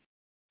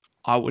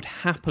 I would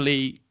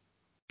happily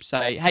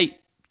say, hey,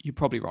 you're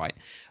probably right.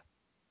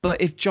 But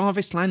if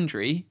Jarvis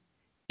Landry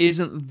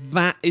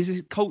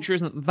his culture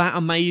isn't that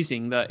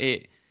amazing that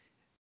it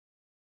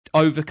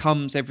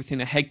overcomes everything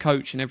a head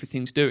coach and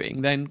everything's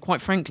doing, then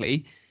quite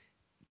frankly,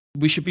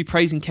 we should be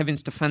praising Kevin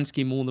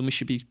Stefanski more than we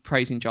should be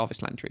praising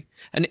Jarvis Landry.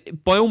 And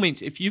by all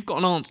means, if you've got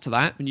an answer to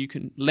that and you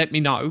can let me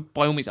know,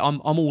 by all means,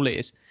 I'm all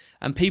ears.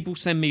 And people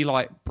send me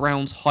like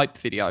Browns hype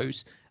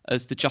videos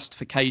as the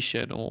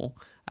justification or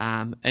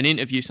an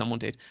interview someone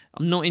did.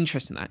 I'm not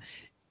interested in that.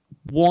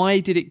 Why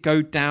did it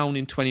go down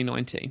in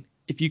 2019?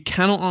 If you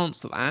cannot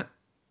answer that,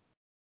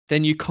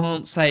 then you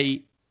can't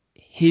say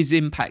his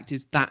impact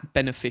is that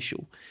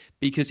beneficial.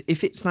 Because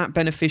if it's that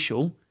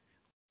beneficial,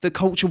 the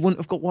culture wouldn't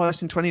have got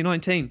worse in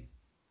 2019.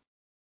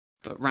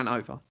 But ran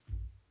over.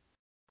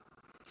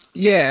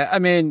 Yeah, I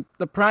mean,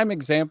 the prime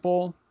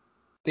example,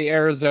 the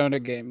Arizona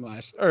game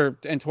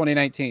in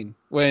 2019,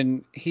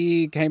 when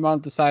he came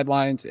on the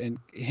sidelines and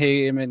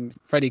him and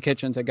Freddie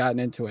Kitchens had gotten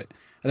into it.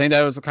 I think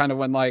that was kind of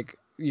when, like,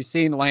 you've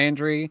seen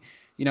Landry,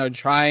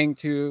 trying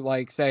to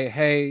like say,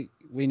 hey,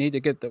 you need to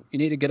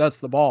get us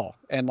the ball.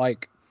 And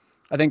like,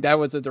 I think that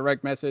was a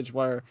direct message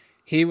where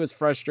he was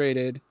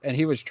frustrated and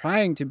he was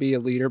trying to be a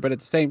leader, but at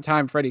the same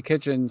time, Freddie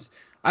Kitchens,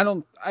 I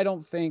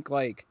don't think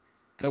like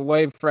the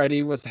way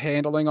Freddie was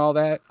handling all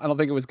that, I don't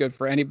think it was good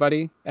for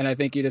anybody. And I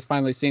think you just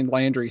finally seen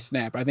Landry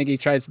snap. I think he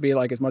tries to be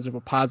like as much of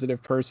a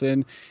positive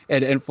person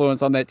and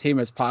influence on that team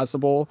as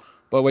possible.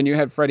 But when you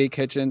had Freddie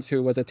Kitchens,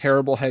 who was a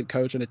terrible head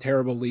coach and a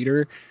terrible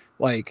leader,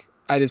 like,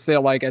 I just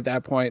feel like at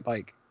that point,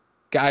 like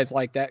guys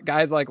like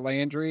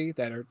Landry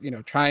that are,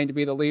 trying to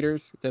be the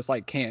leaders, just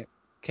like can't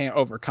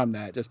overcome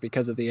that just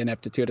because of the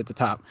ineptitude at the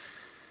top.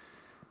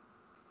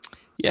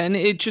 Yeah, and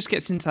it just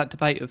gets into that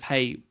debate of,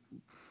 hey,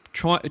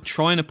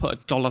 trying to put a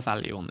dollar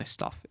value on this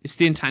stuff. It's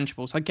the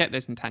intangibles. I get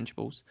there's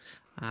intangibles.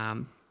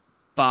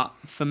 But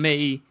for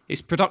me,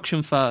 it's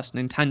production first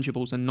and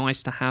intangibles are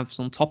nice to have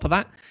on top of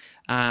that.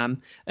 And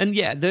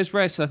yeah, there's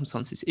rare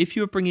circumstances. If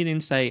you were bringing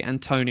in, say,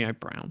 Antonio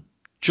Brown,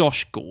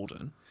 Josh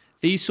Gordon,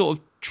 these sort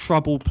of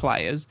trouble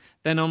players,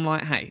 then I'm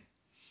like, hey,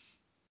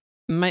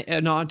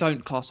 no, I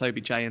don't class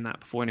OBJ in that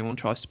before anyone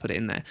tries to put it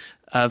in there.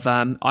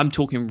 I'm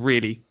talking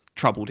really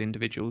troubled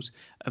individuals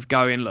of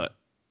going, look,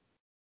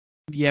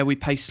 yeah, we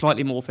pay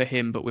slightly more for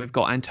him, but we've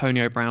got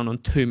Antonio Brown on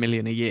 $2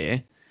 million a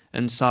year.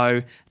 And so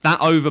that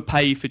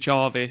overpay for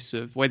Jarvis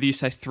of whether you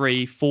say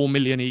 $3-4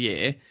 million a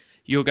year,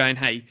 you're going,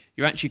 hey,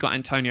 you actually got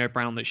Antonio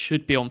Brown that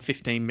should be on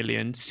 15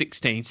 million,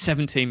 16,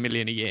 17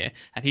 million a year,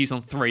 and he's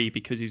on 3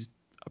 because he's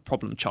a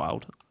problem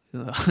child.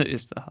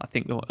 Is I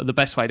think the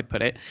best way to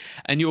put it.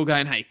 And you're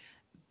going, hey,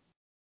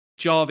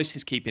 Jarvis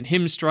is keeping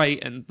him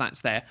straight, and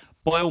that's there.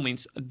 By all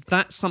means,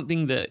 that's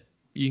something that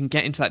you can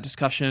get into that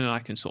discussion, and I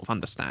can sort of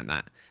understand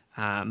that.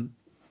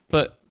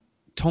 But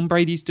Tom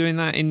Brady's doing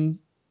that in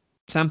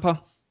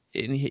Tampa.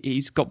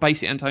 He's got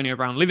basic Antonio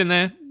Brown living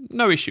there.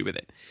 No issue with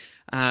it.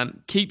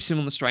 Keeps him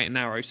on the straight and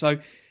narrow. So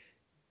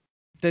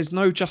there's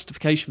no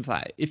justification for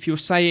that. If you're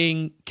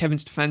saying Kevin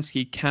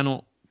Stefanski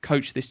cannot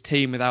coach this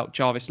team without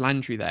Jarvis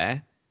Landry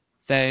there,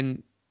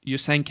 then you're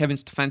saying Kevin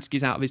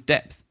Stefanski's out of his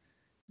depth.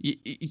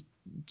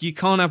 You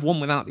can't have one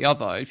without the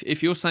other.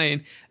 If you're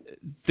saying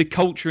the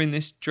culture in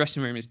this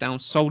dressing room is down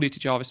solely to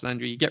Jarvis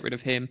Landry, you get rid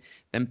of him,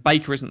 then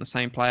Baker isn't the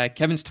same player,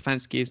 Kevin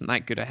Stefanski isn't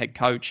that good a head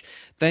coach,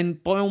 then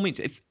by all means,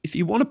 if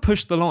you want to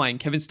push the line,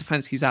 Kevin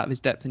Stefanski's out of his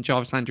depth and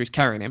Jarvis Landry's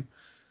carrying him,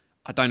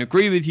 I don't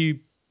agree with you,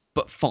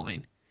 but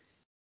fine.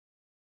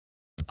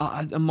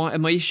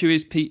 My issue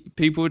is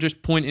people are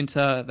just pointing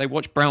to, they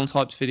watch Browns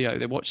Hype's video,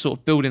 they watch sort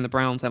of building the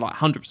Browns, they're like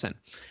 100%.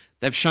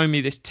 They've shown me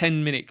this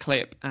 10-minute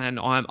clip and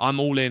I'm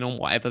all in on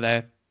whatever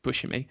they're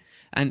pushing me.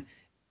 And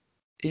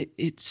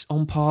it's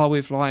on par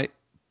with like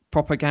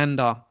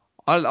propaganda.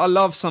 I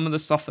love some of the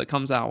stuff that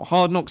comes out.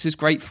 Hard Knocks is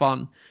great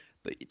fun,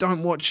 but you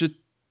don't watch a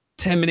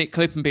 10-minute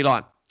clip and be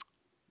like,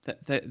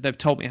 they've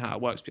told me how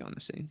it works behind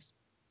the scenes.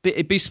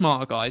 Be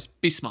smarter, guys.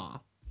 Be smarter.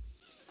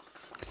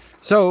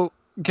 So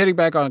getting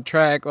back on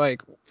track,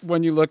 like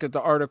when you look at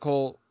the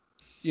article,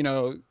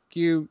 you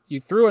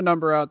threw a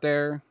number out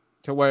there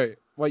to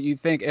what you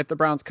think if the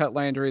Browns cut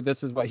Landry,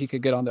 this is what he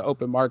could get on the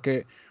open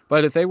market.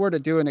 But if they were to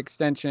do an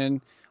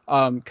extension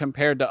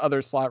compared to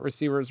other slot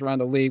receivers around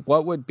the league,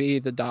 what would be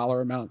the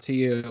dollar amount to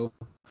you?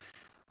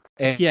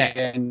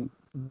 And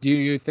do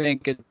you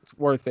think it's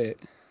worth it?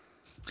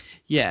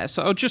 Yeah,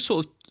 so I'll just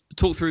sort of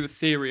talk through the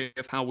theory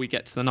of how we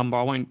get to the number.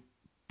 I won't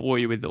bore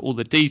you with all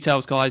the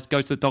details, guys.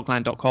 Go to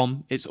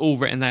thedogland.com. It's all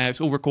written there.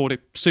 It's all recorded,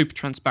 super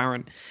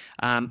transparent.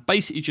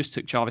 Basically just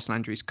took Jarvis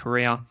Landry's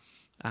career.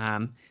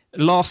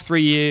 Last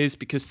 3 years,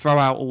 because throw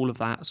out all of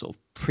that sort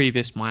of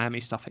previous Miami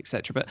stuff,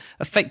 etc. But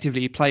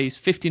effectively, he plays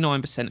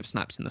 59% of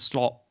snaps in the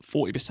slot,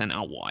 40%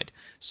 out wide.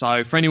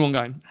 So for anyone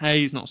going, hey,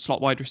 he's not a slot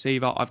wide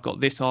receiver, I've got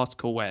this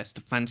article where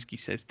Stefanski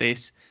says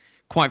this.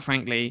 Quite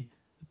frankly,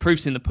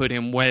 proof's in the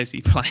pudding. Where's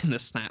he playing the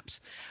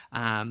snaps?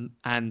 And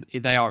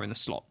they are in the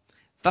slot.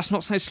 That's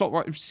not saying slot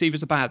wide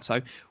receivers are bad. So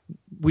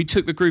we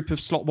took the group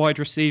of slot wide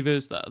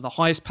receivers, the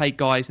highest paid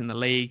guys in the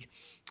league,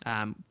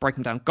 break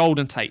them down.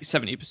 Golden Tate,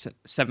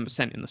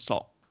 77% in the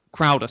slot.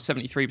 Crowder,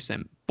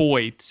 73%.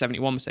 Boyd,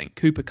 71%.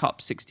 Cooper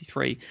Kupp,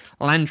 63%.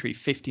 Landry,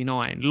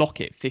 59%.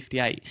 Lockett,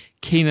 58%.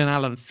 Keenan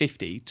Allen,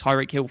 50%.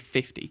 Tyreek Hill,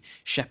 50%.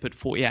 Shepard,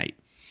 48%.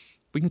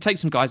 We can take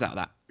some guys out of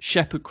that.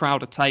 Shepard,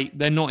 Crowder, Tate,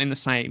 they're not in the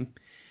same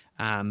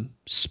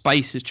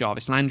space as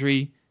Jarvis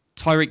Landry.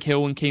 Tyreek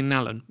Hill and Keenan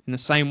Allen, in the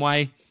same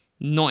way,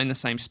 not in the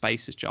same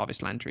space as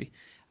Jarvis Landry.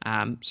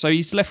 So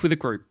he's left with a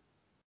group.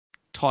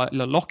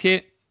 Tyler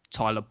Lockett,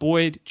 Tyler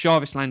Boyd,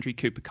 Jarvis Landry,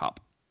 Cooper Kupp.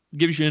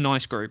 Gives you a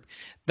nice group.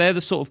 They're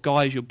the sort of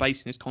guys you're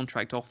basing his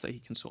contract off that he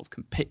can sort of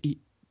compete,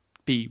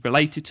 be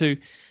related to.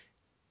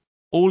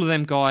 All of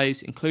them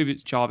guys, including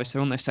Jarvis,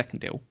 they're on their second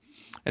deal.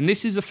 And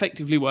this is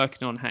effectively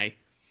working on, hey,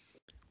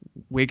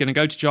 we're going to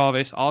go to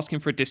Jarvis, ask him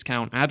for a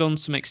discount, add on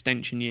some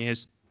extension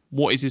years.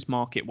 What is his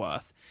market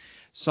worth?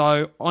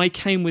 So I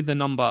came with the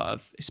number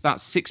of, it's about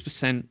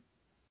 6%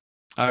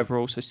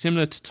 overall. So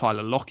similar to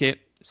Tyler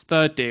Lockett. It's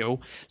third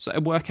deal, so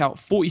it'd work out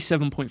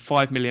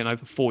 47.5 million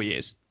over 4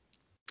 years.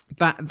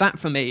 That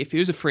for me, if he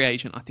was a free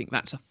agent, I think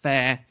that's a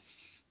fair.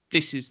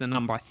 This is the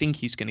number I think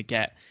he's going to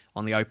get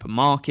on the open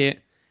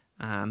market.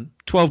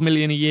 12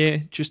 million a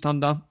year, just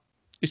under.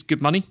 It's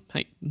good money.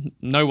 Hey,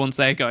 no one's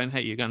there going,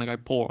 hey, you're going to go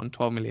poor on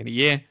 12 million a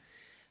year.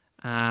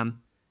 And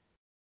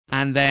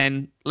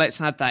then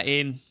let's add that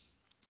in.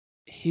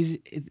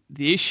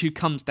 The issue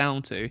comes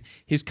down to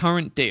his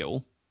current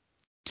deal,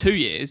 2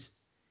 years,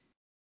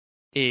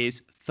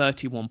 is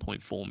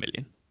 31.4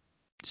 million.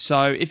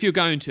 So if you're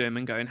going to him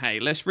and going, hey,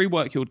 let's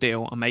rework your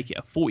deal and make it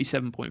a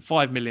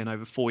 47.5 million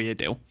over 4-year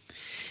deal,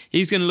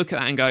 he's going to look at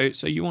that and go,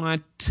 so you want to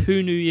add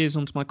 2 new years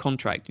onto my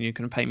contract and you're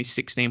going to pay me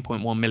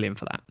 16.1 million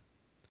for that?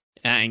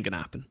 That ain't going to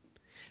happen,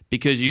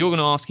 because you're going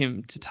to ask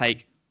him to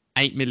take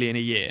 8 million a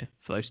year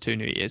for those 2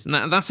 new years.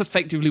 And that's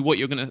effectively what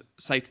you're going to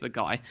say to the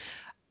guy.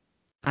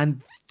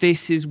 And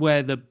this is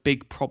where the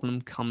big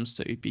problem comes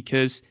to,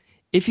 because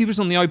if he was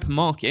on the open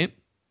market,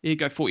 he'd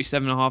go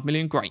 47.5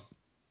 million. Great.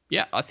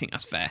 Yeah, I think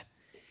that's fair.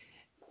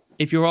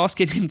 If you're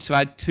asking him to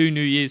add 2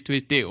 new years to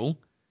his deal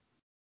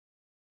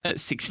at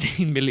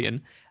 16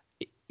 million,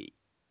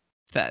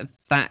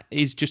 that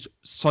is just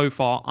so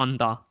far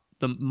under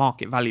the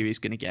market value he's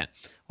going to get.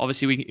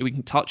 Obviously, we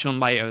can touch on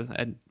later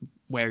and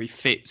where he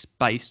fits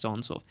based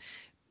on sort of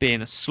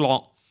being a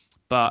slot,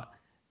 but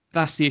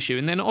that's the issue.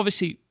 And then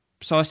obviously,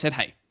 so I said,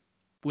 hey,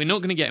 we're not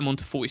going to get him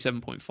onto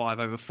 47.5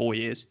 over 4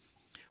 years.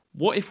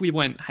 What if we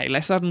went, hey,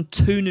 let's add on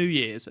 2 new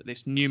years at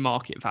this new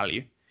market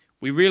value?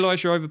 We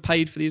realise you're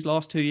overpaid for these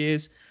last 2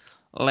 years.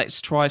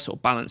 Let's try sort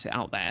of balance it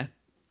out there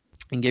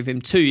and give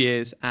him 2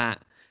 years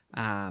at,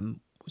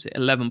 was it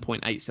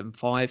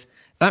 11.875?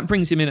 That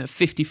brings him in at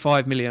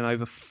 55 million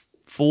over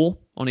 4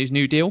 on his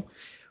new deal,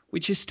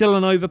 which is still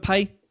an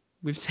overpay.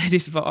 We've said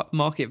his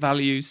market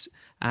value's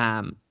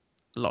a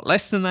lot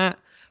less than that,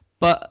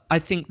 but I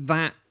think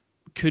that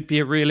could be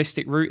a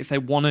realistic route if they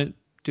want to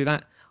do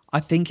that. I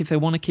think if they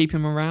want to keep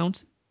him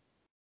around,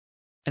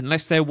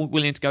 unless they're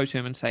willing to go to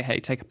him and say, hey,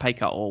 take a pay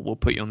cut or we'll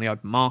put you on the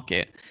open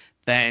market,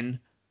 then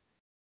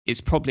it's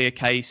probably a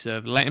case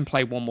of let him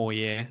play 1 more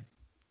year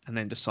and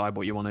then decide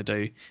what you want to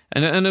do.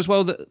 And as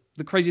well, the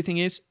crazy thing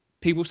is,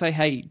 people say,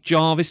 hey,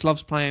 Jarvis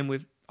loves playing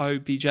with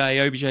OBJ.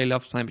 OBJ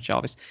loves playing with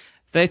Jarvis.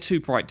 They're 2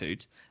 bright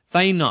dudes.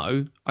 They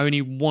know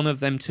only one of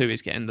them 2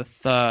 is getting the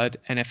 3rd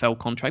NFL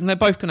contract. And they're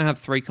both going to have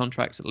 3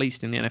 contracts, at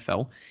least in the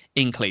NFL,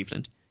 in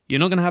Cleveland. You're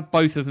not going to have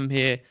both of them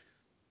here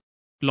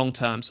long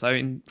term. So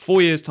in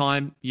 4 years'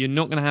 time, you're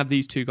not going to have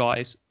these 2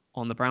 guys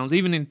on the Browns.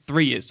 Even in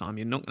 3 years' time,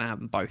 you're not going to have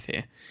them both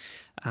here.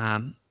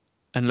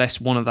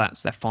 Unless one of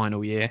that's their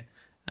final year.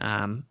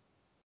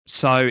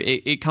 So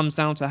it comes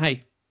down to,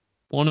 hey,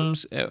 one of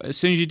them's, as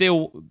soon as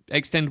you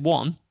extend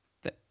one,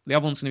 the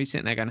other one's going to be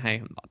sitting there going,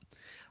 hey,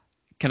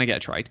 can I get a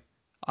trade?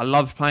 I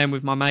love playing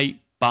with my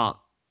mate, but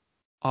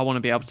I want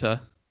to be able to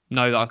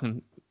know that I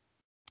can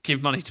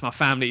give money to my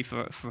family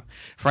for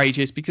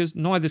ages, because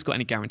neither's got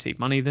any guaranteed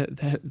money.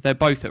 They're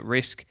both at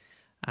risk.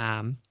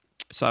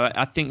 So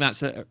I think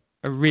that's a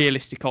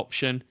realistic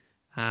option.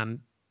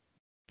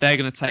 they're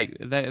going to take,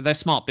 they're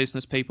smart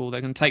business people.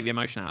 They're going to take the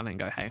emotion out of it and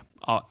go, hey,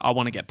 I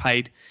want to get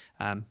paid.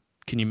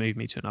 Can you move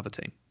me to another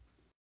team?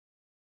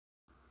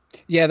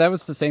 Yeah, that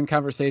was the same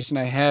conversation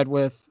I had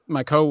with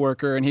my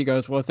coworker, and he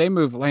goes, well, if they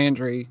move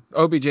Landry,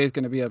 OBJ is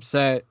going to be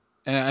upset,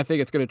 and I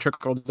think it's going to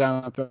trickle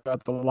down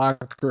throughout the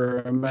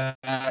locker room.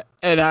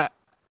 And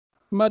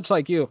much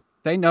like you,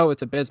 they know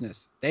it's a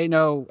business. They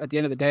know at the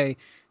end of the day,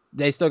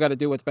 they still got to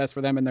do what's best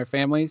for them and their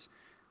families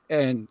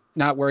and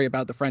not worry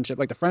about the friendship.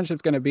 Like, the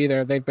friendship's going to be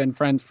there. They've been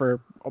friends for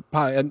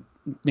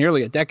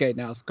nearly a decade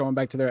now, going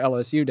back to their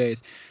LSU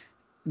days.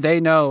 They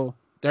know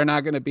they're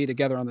not going to be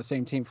together on the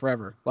same team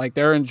forever. Like,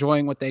 they're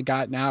enjoying what they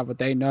got now, but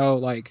they know,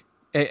 like,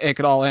 it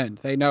could all end.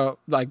 They know,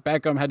 like,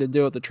 Beckham had to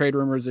deal with the trade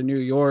rumors in New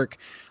York.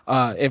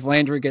 If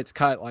Landry gets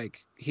cut,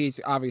 like, he's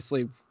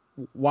obviously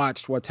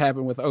watched what's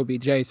happened with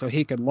OBJ, so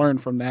he can learn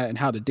from that and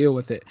how to deal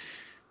with it.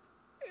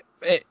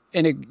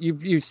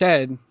 You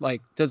said,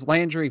 like, does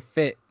Landry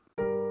fit?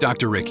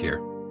 Dr. Rick here.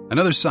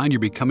 Another sign you're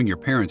becoming your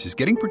parents is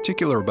getting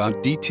particular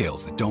about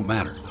details that don't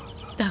matter.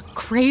 The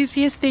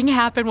craziest thing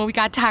happened when we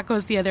got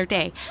tacos the other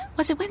day.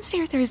 Was it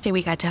Wednesday or Thursday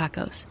we got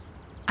tacos?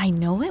 I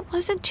know it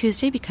wasn't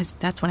Tuesday because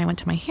that's when I went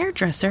to my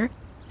hairdresser.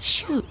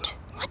 Shoot,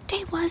 what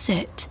day was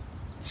it?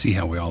 See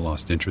how we all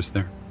lost interest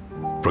there?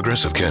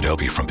 Progressive can't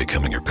help you from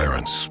becoming your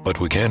parents, but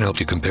we can help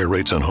you compare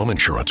rates on home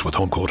insurance with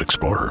Home Quote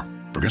Explorer.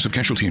 Progressive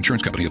Casualty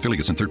Insurance Company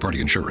affiliates and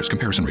third-party insurers.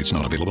 Comparison rates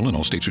not available in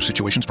all states or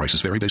situations.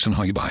 Prices vary based on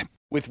how you buy.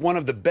 With one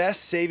of the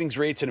best savings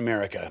rates in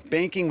America,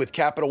 banking with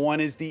Capital One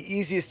is the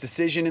easiest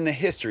decision in the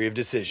history of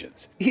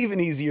decisions.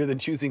 Even easier than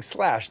choosing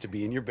Slash to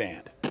be in your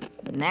band.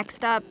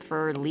 Next up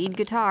for lead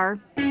guitar.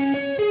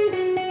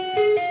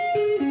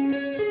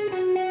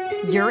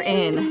 You're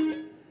in.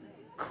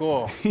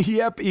 Cool.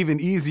 Yep, even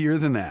easier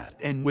than that.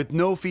 And with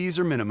no fees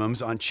or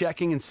minimums on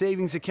checking and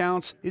savings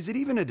accounts, is it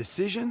even a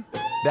decision?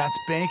 That's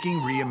banking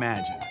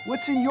reimagined.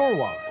 What's in your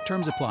wallet?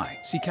 Terms apply.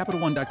 See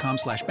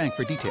CapitalOne.com/bank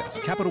for details.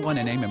 Capital One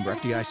N.A. member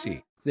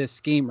FDIC. This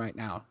scheme right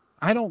now,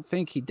 I don't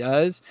think he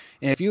does.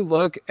 And if you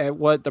look at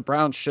what the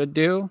Browns should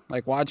do,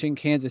 like watching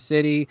Kansas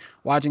City,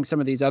 watching some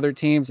of these other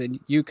teams, and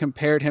you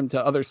compared him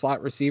to other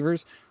slot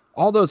receivers,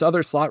 all those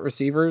other slot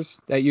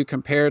receivers that you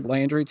compared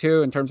Landry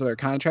to in terms of their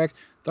contracts,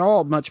 they're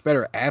all much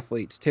better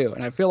athletes too.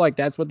 And I feel like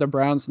that's what the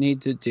Browns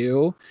need to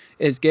do,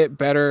 is get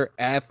better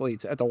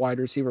athletes at the wide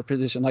receiver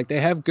position. Like,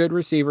 they have good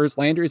receivers.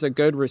 Landry's a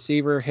good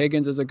receiver.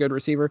 Higgins is a good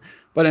receiver.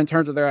 But in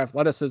terms of their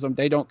athleticism,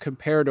 they don't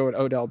compare to an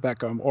Odell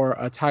Beckham or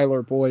a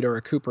Tyler Boyd or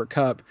a Cooper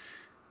Kupp.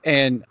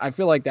 And I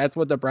feel like that's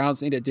what the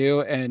Browns need to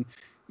do. And,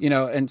 you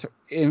know, and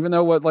even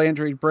though what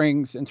Landry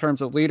brings in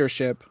terms of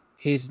leadership,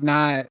 he's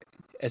not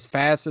as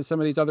fast as some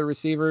of these other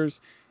receivers,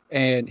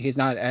 and he's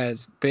not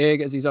as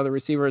big as these other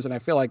receivers. And I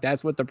feel like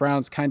that's what the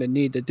Browns kind of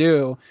need to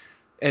do,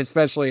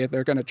 especially if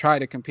they're going to try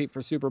to compete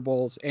for Super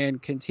Bowls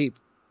and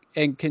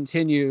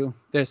continue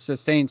this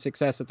sustained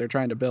success that they're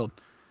trying to build.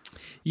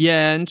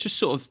 Yeah, and just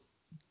sort of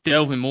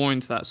delving more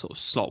into that sort of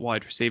slot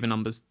wide receiver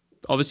numbers.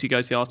 Obviously,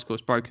 goes the article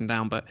is broken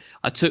down, but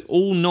I took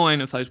all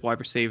 9 of those wide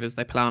receivers.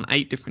 They play on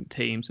 8 different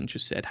teams and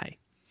just said, hey,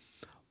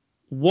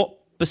 what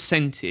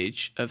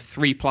percentage of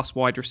 3+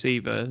 wide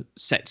receiver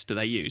sets do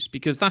they use?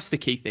 Because that's the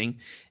key thing.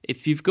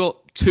 If you've got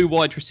 2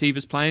 wide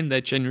receivers playing, they're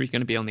generally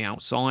going to be on the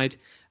outside.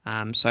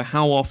 So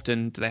how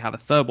often do they have a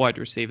third wide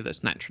receiver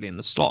that's naturally in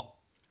the slot?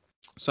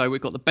 So we've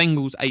got the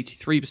Bengals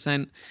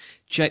 83%,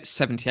 Jets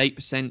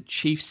 78%,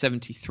 Chiefs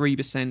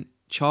 73%,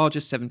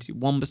 Chargers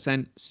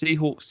 71%,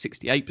 Seahawks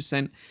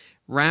 68%,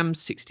 Rams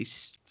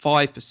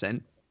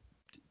 65%,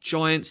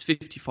 Giants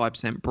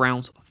 55%,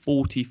 Browns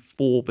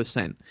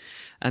 44%.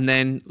 And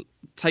then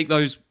take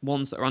those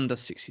ones that are under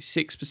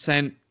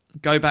 66%,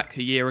 go back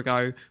a year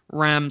ago,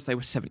 Rams, they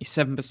were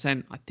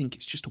 77%. I think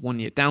it's just a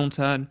 1-year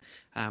downturn.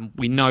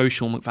 We know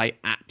Sean McVay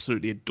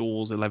absolutely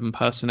adores 11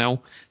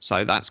 personnel,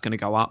 so that's going to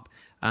go up.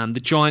 The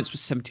Giants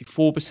was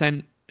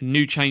 74%. A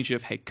new change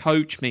of head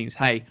coach means,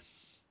 hey,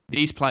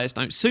 these players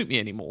don't suit me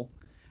anymore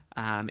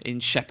in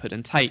Shepard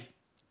and Tate.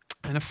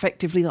 And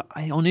effectively,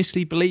 I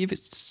honestly believe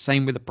it's the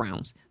same with the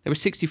Browns. They were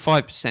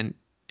 65%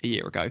 a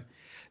year ago.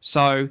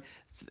 So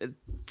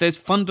there's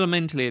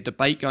fundamentally a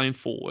debate going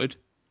forward,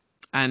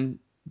 and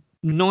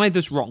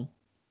neither's wrong.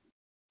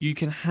 You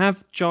can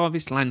have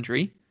Jarvis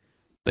Landry,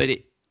 but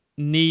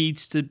we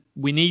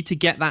need to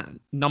get that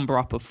number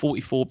up of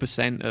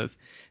 44% of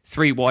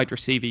 3 wide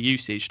receiver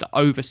usage to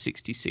over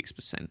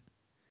 66%.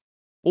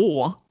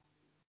 Or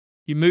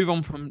you move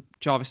on from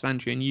Jarvis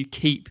Landry and you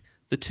keep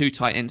the 2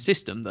 tight end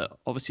system that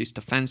obviously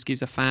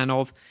Stefanski's a fan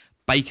of.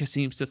 Baker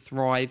seems to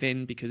thrive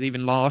in, because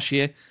even last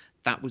year,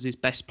 that was his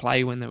best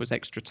play when there was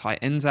extra tight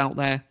ends out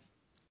there.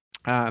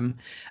 And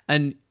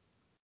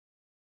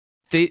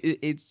the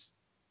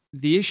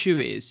issue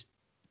is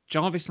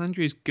Jarvis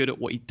Landry is good at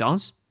what he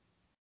does,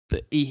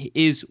 but he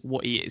is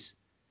what he is.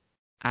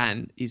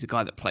 And he's a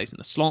guy that plays in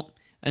the slot.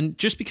 And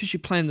just because you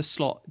play in the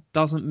slot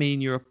doesn't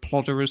mean you're a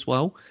plodder as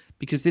well.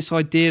 Because this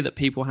idea that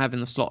people have in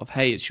the slot of,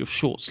 hey, it's your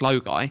short, slow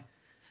guy,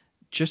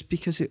 just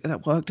because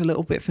that worked a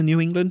little bit for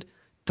New England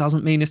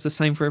doesn't mean it's the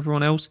same for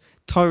everyone else.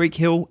 Tyreek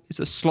Hill is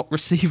a slot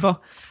receiver,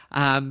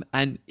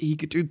 and he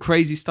could do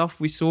crazy stuff.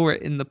 We saw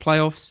it in the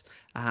playoffs.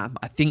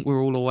 I think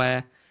we're all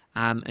aware.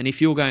 And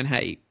if you're going,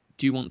 hey,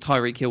 do you want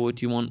Tyreek Hill or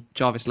do you want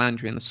Jarvis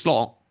Landry in the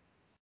slot?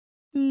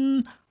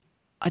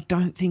 I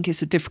don't think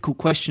it's a difficult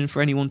question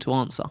for anyone to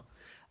answer.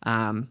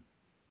 And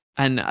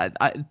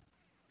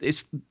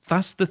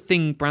that's the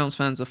thing Browns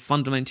fans are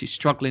fundamentally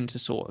struggling to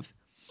sort of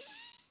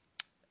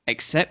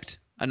accept.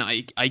 And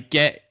I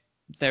get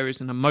there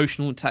is an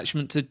emotional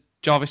attachment to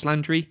Jarvis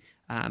Landry.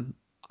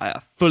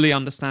 I fully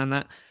understand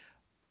that.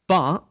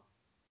 But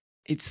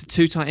it's the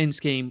 2 tight end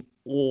scheme,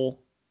 or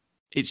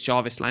it's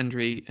Jarvis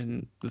Landry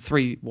and the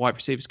 3 wide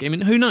receiver scheme.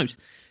 And who knows?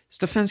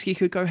 Stefanski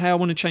could go, hey, I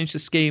want to change the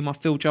scheme. I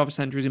feel Jarvis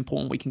Landry is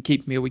important. We can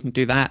keep him here. We can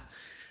do that.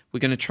 We're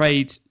going to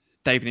trade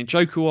David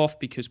Njoku off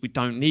because we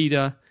don't need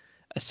a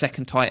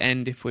second tight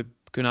end if we're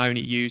going to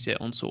only use it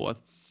on sort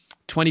of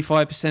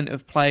 25%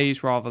 of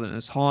plays rather than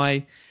as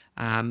high.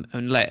 And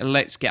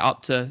let's get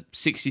up to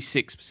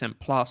 66%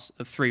 plus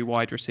of 3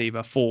 wide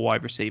receiver, 4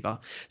 wide receiver.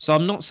 So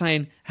I'm not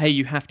saying, hey,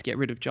 you have to get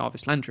rid of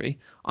Jarvis Landry.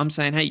 I'm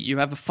saying, hey, you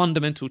have a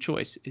fundamental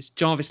choice. It's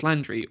Jarvis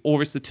Landry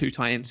or it's the 2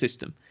 tight end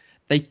system.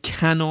 They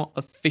cannot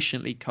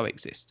efficiently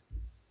coexist.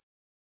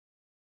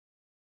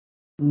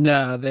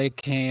 No, they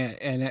can't.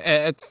 And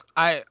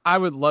I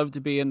would love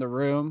to be in the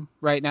room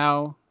right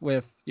now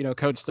with,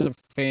 Coach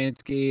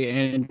Stefanski,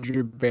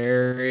 Andrew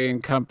Berry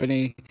and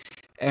company,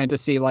 and to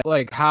see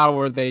like how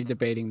are they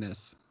debating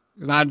this?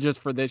 Not just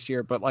for this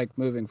year, but like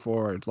moving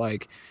forward.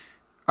 Like,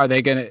 are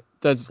they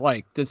does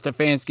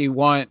Stefanski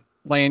want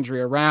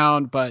Landry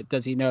around, but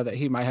does he know that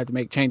he might have to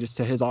make changes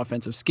to his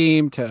offensive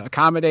scheme to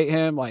accommodate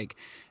him?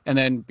 And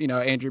then,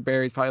 Andrew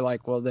Berry's probably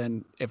like, well,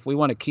 then if we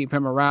want to keep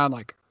him around,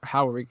 like,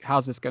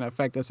 how's this going to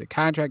affect us at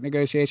contract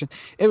negotiations?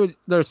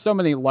 There's so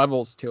many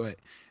levels to it.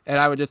 And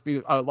I would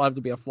love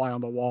to be a fly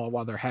on the wall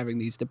while they're having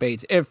these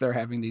debates, if they're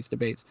having these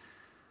debates.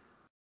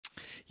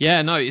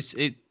 Yeah, no,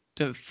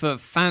 for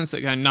fans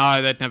that go,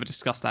 no, they'd never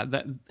discuss that.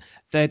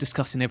 They're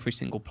discussing every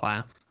single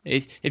player.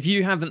 If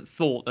you haven't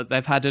thought that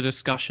they've had a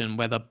discussion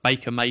whether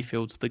Baker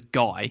Mayfield's the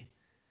guy,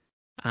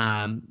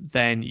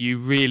 then you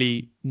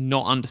really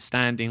not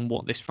understanding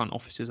what this front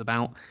office is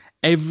about.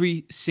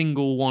 Every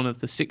single one of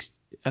the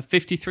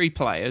 53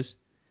 players,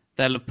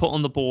 they'll have put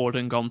on the board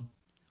and gone,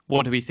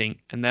 what do we think?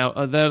 And they'll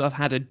have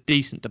had a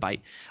decent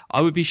debate.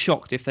 I would be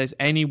shocked if there's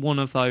any one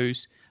of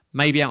those,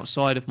 maybe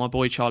outside of my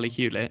boy Charlie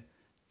Hewlett,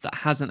 that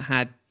hasn't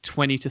had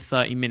 20 to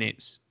 30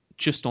 minutes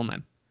just on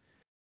them.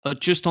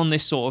 Just on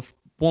this sort of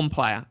one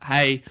player.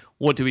 Hey,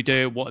 what do we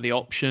do? What are the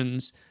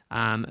options?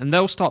 And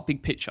they'll start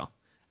big picture.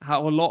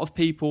 How a lot of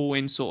people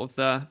in sort of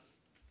the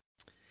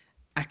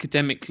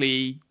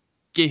academically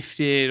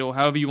gifted, or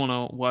however you want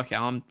to work it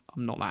out,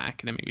 I'm not that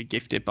academically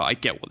gifted, but I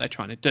get what they're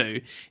trying to do,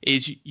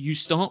 is you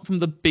start from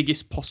the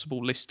biggest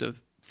possible list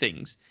of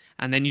things,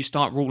 and then you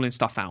start ruling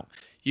stuff out.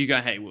 You go,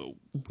 hey, well,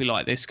 we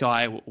like this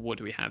guy. What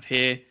do we have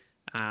here?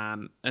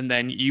 And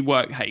then you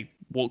work, hey,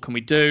 what can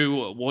we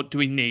do? What do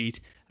we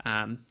need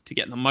to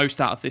get the most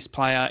out of this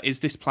player? Is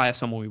this player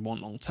someone we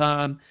want long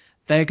term?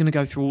 They're going to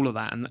go through all of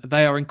that, and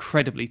they are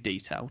incredibly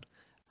detailed.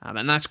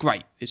 And that's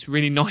great. It's a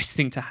really nice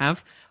thing to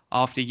have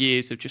after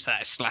years of just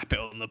slap it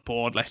on the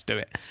board, let's do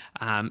it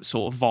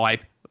sort of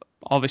vibe.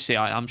 Obviously,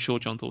 I'm sure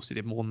John Dorsey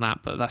did more than that,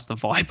 but that's the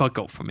vibe I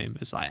got from him.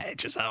 It's like, hey,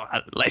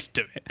 let's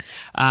do it.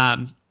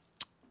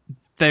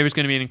 There is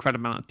going to be an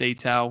incredible amount of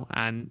detail,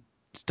 and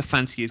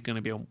Stefanski is going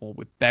to be on board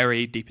with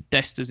Berry, Deeper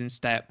Desta's in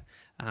step.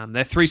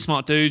 They're 3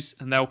 smart dudes,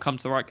 and they'll come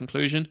to the right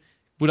conclusion.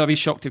 Would I be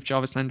shocked if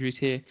Jarvis Landry is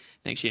here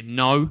next year?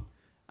 No.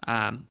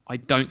 I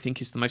don't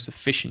think it's the most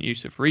efficient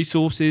use of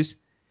resources.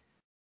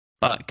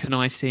 But can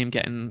I see him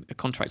getting a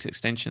contract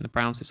extension in the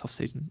Browns this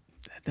offseason?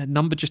 The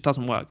number just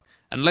doesn't work.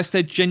 Unless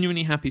they're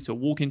genuinely happy to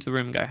walk into the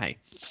room and go, hey,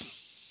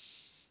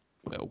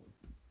 well,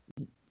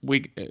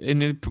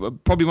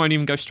 probably won't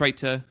even go straight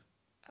to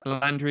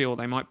Landry, or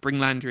they might bring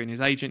Landry and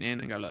his agent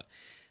in and go, look,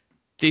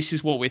 this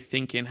is what we're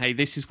thinking. Hey,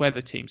 this is where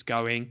the team's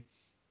going.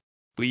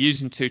 We're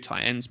using 2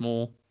 tight ends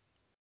more.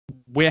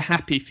 We're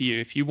happy for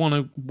you. If you want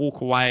to walk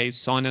away,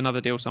 sign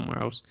another deal somewhere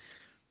else,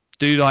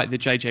 do like the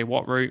JJ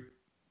Watt route.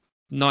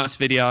 Nice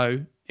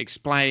video,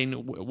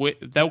 explain.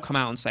 They'll come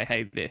out and say,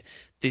 hey,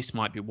 this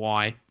might be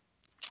why.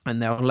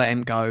 And they'll let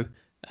him go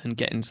and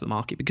get into the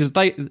market. Because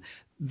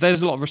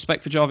there's a lot of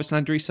respect for Jarvis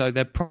Landry, so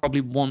they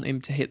probably want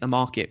him to hit the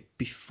market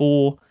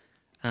before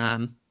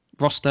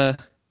roster,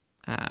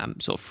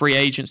 sort of free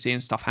agency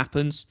and stuff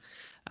happens.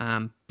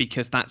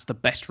 Because that's the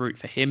best route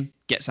for him.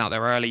 Gets out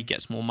there early,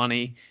 gets more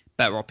money,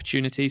 better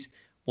opportunities.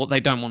 What they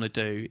don't want to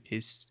do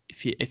is,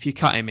 if you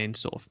cut him in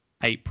sort of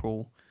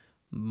April,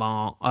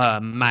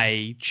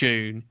 May,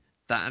 June,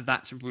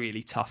 that's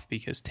really tough,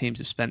 because teams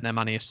have spent their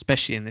money,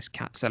 especially in this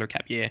salary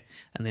cap year,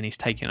 and then he's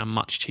taken a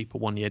much cheaper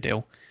 1-year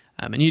deal.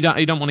 And you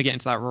don't want to get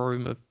into that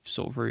room of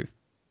sort of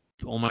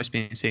almost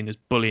being seen as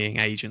bullying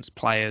agents,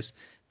 players.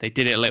 They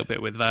did it a little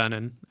bit with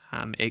Vernon.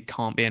 It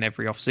can't be in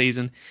every off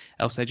season,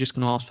 else they're just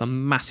going to ask for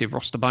massive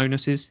roster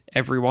bonuses,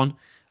 everyone,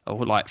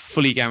 or like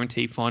fully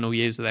guaranteed final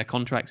years of their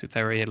contracts if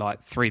they're here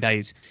like 3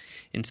 days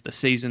into the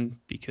season,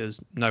 because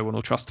no one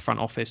will trust the front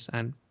office.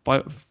 And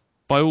by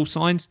all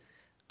signs,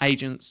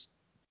 agents,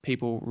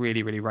 people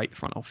really, really rate the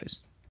front office.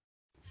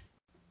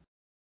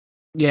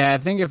 Yeah, I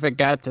think if it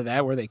got to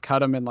that where they cut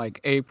them in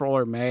like April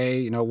or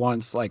May,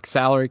 once like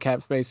salary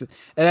cap space, and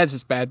that's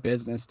just bad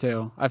business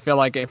too. I feel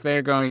like if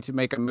they're going to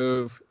make a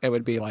move, it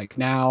would be like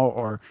now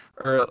or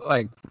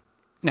like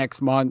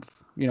next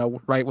month,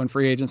 right when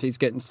free agency is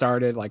getting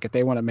started. Like if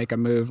they want to make a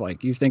move,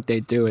 like you think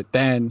they'd do it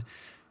then,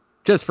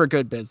 just for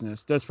good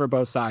business, just for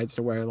both sides,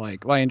 to where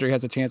like Landry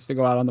has a chance to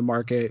go out on the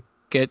market,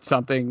 get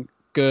something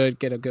good,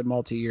 get a good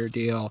multi-year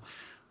deal.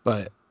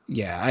 But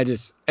yeah,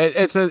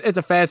 it's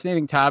a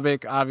fascinating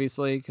topic,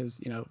 obviously,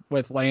 because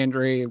with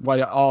Landry,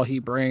 what all he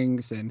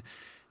brings, and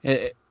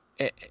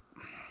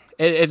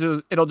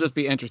it'll just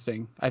be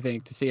interesting, I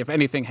think, to see if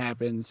anything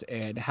happens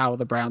and how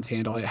the Browns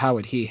handle it, how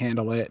would he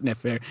handle it, and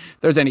if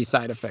there's any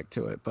side effect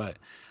to it. But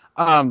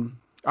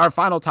our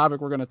final topic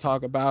we're going to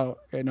talk about,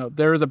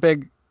 there was a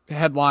big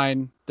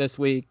headline this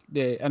week.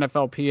 The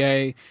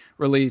NFLPA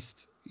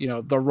released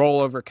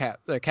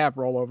the cap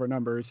rollover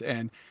numbers,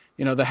 and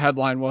the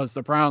headline was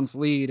the Browns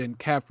lead in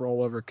cap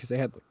rollover because they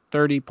had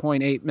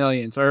 30.8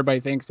 million. So everybody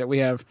thinks that we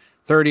have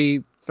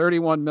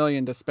 31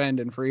 million to spend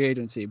in free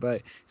agency.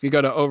 But if you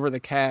go to Over the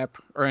Cap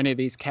or any of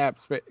these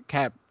cap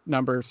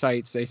number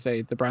sites, they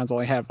say the Browns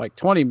only have like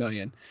 20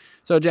 million.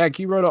 So Jack,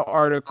 you wrote an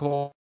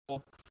article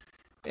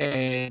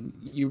and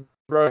you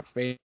wrote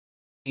Spain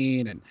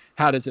and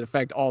how does it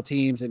affect all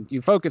teams? And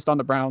you focused on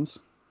the Browns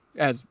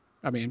as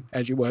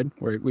you would,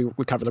 where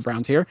we cover the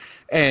Browns here.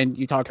 And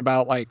you talked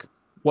about like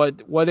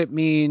what it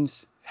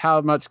means, how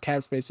much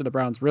cap space do the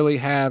Browns really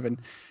have, and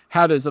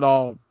how does it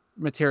all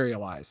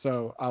materialize.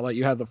 So I'll let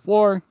you have the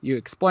floor. You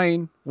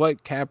explain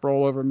what cap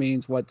rollover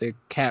means, what the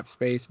cap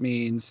space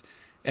means,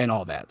 and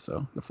all that.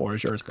 So the floor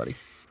is yours, buddy.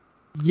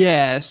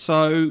 Yeah,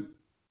 so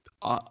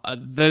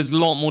there's a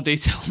lot more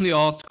detail in the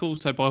article,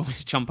 so by all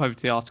means jump over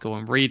to the article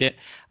and read it.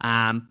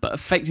 But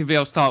effectively,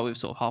 I'll start with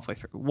sort of halfway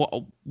through.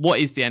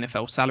 What is the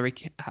NFL salary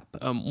cap?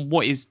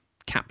 What is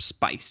cap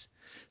space?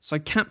 So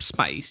cap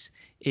space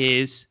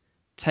is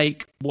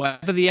take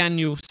whatever the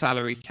annual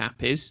salary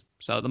cap is.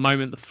 So at the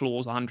moment, the floor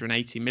is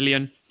 180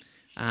 million.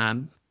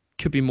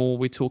 Could be more.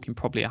 We're talking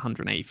probably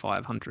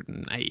 185,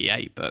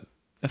 188, but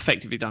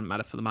effectively doesn't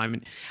matter for the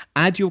moment.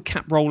 Add your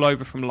cap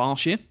rollover from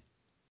last year,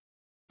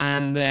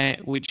 and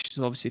which is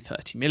obviously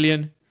 30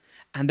 million,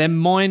 and then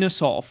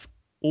minus off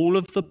all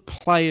of the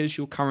players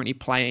you're currently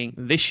playing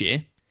this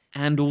year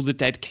and all the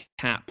dead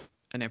cap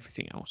and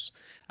everything else,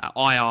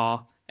 IR,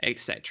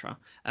 etc.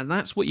 And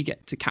that's what you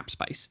get to cap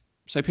space.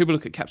 So people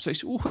look at cap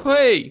space, oh,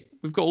 hey,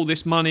 we've got all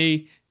this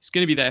money, it's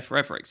going to be there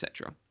forever,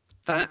 etc.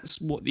 That's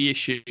what the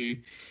issue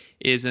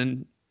is.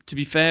 And to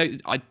be fair,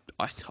 I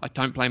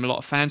don't blame a lot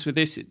of fans with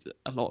this.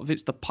 A lot of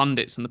it's the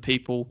pundits and the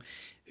people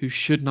who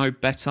should know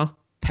better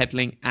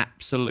peddling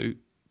absolute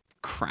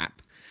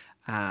crap.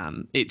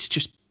 It's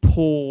just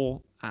poor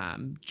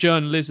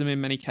journalism in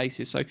many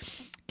cases. So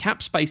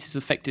cap space is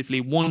effectively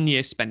 1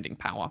 year spending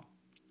power.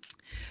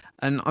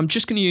 And I'm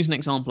just going to use an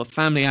example of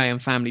Family A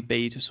and Family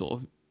B to sort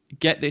of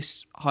get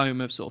this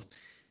home of sort of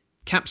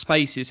cap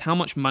space is how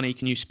much money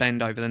can you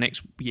spend over the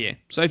next year.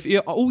 So if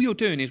all you're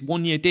doing is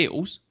 1 year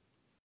deals,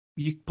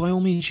 you by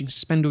all means you can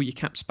spend all your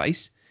cap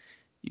space.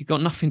 You've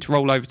got nothing to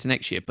roll over to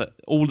next year, but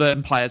all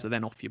the players are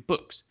then off your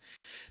books.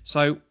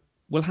 So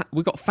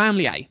we've got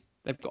Family A.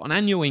 They've got an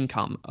annual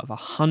income of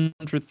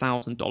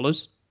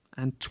 $100,000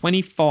 and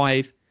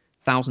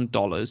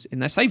 $25,000 in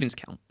their savings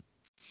account.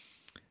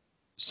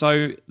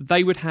 So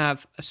they would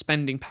have a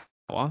spending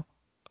power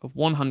of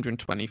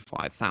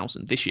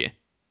 $125,000 this year.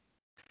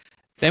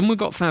 Then we've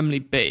got Family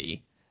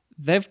B.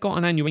 They've got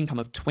an annual income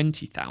of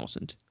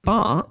 $20,000,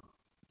 but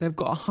they've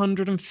got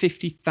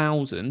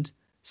 $150,000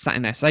 sat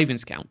in their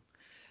savings account.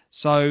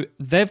 So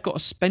they've got a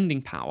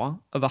spending power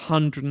of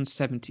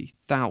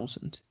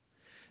 $170,000.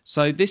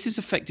 So this is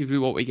effectively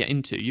what we get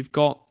into. You've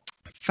got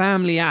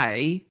Family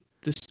A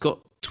that's got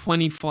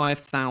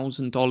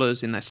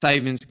 $25,000 in their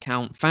savings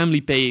account. Family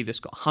B that's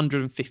got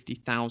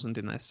 $150,000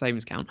 in their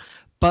savings account.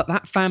 But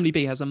that Family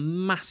B has a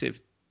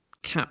massive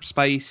cap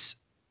space,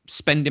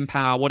 spending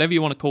power, whatever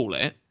you want to call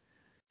it.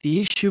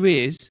 The issue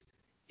is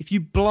if you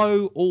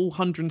blow all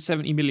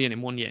 170 million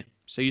in 1 year,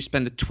 so you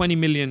spend the 20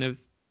 million of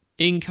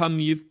income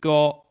you've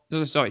got,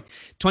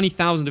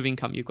 20,000 of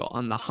income you've got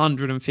and the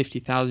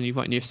 150,000 you've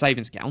got in your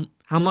savings account,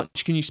 how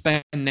much can you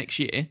spend next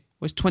year?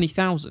 Well, it's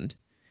 20,000.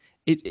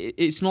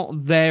 It's not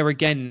there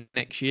again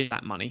next year,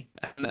 that money.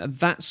 And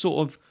that's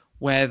sort of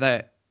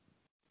where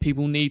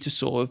people need to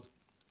sort of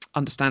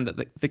understand that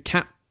the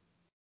cap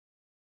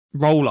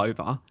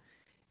rollover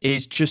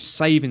is just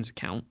savings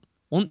account.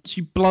 Once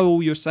you blow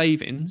all your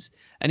savings,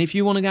 and if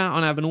you want to go out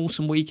and have an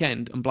awesome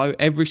weekend and blow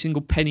every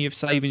single penny of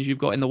savings you've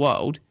got in the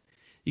world,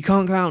 you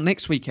can't go out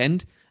next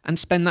weekend and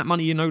spend that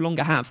money you no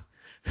longer have.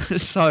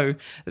 So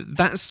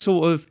that's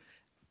sort of,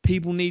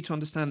 people need to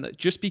understand that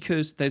just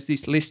because there's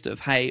this list of,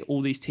 hey,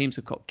 all these teams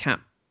have got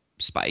cap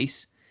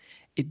space,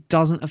 it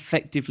doesn't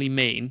effectively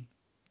mean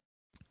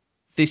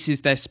this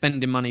is their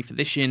spending money for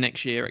this year,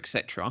 next year,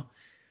 etc.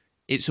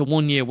 It's a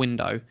 1-year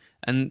window.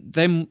 And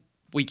then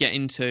we get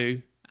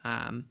into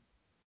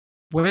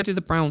where do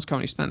the Browns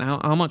currently spend?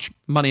 How much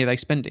money are they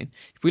spending?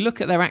 If we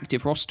look at their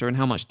active roster and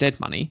how much dead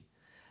money,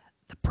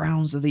 the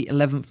Browns are the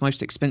 11th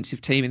most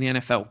expensive team in the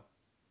NFL.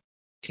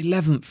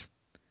 11th.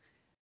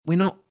 We're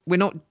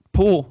not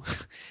poor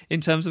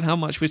in terms of how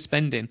much we're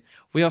spending.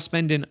 We are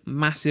spending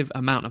massive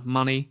amount of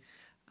money.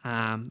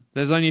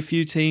 There's only a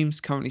few teams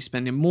currently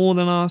spending more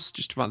than us,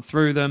 just to run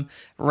through them.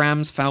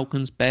 Rams,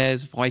 Falcons,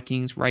 Bears,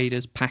 Vikings,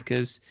 Raiders,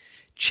 Packers,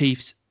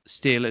 Chiefs,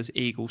 Steelers,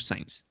 Eagles,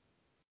 Saints.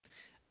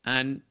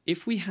 And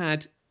if we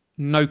had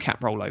no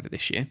cap rollover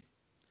this year,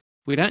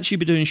 we'd actually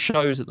be doing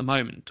shows at the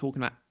moment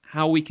talking about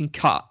how we can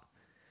cut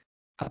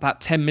about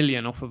 10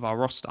 million off of our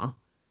roster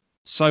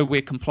so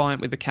we're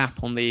compliant with the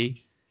cap on the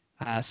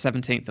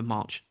 17th of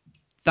March.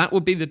 That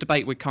would be the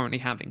debate we're currently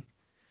having.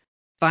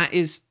 That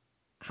is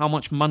how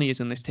much money is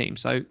in this team.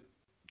 So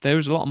there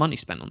is a lot of money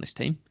spent on this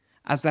team,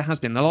 as there has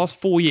been. The last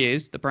 4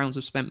 years, the Browns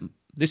have spent,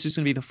 this is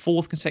going to be the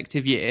 4th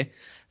consecutive year,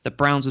 the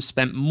Browns have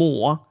spent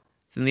more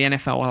than the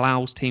NFL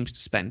allows teams to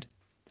spend.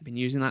 They've been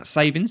using that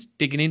savings,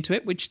 digging into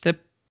it, which they're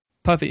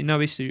perfectly no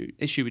issue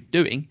with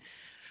doing.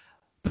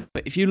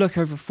 But if you look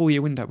over a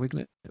 4-year window, we're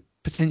going to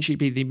potentially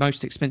be the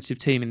most expensive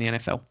team in the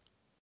NFL.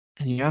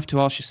 And you have to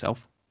ask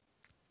yourself,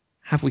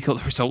 have we got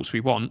the results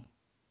we want?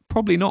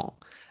 Probably not.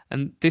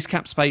 And this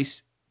cap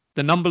space,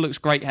 the number looks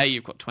great. Hey,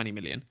 you've got 20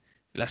 million.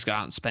 Let's go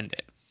out and spend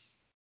it.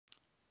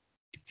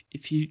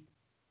 If you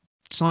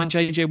sign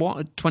JJ Watt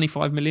at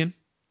 25 million,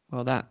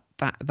 well,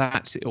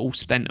 that's it all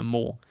spent and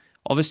more.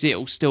 Obviously, it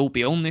will still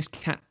be on this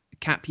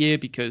cap year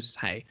because,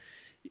 hey,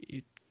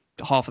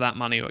 half of that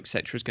money or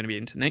etc. is going to be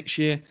into next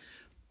year.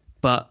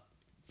 But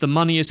the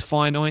money is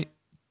finite.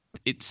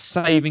 It's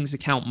savings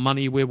account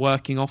money we're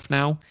working off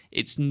now.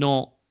 It's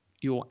not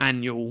your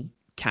annual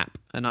cap.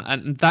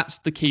 And that's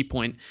the key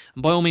point.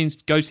 And by all means,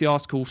 go to the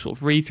article, sort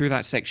of read through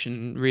that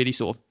section, really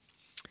sort of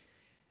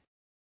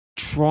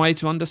try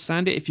to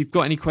understand it. If you've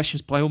got any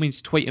questions, by all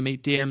means, tweet at me.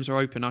 DMs are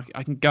open.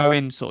 I can go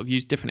in, sort of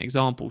use different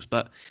examples.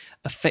 But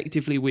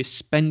effectively, we're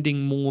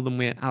spending more than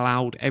we're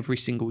allowed every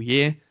single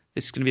year.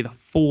 This is going to be the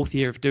 4th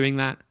year of doing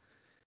that.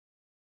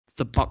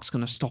 The buck's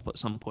going to stop at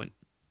some point.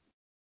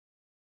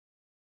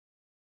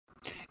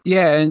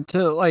 Yeah, and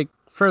to like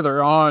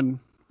further on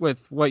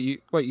with what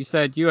you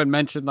said, you had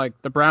mentioned like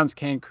the Browns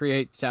can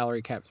create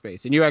salary cap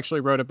space, and you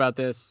actually wrote about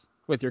this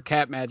with your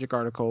Cap Magic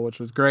article, which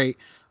was great.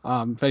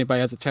 If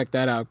anybody hasn't checked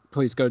that out,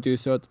 please go do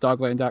so at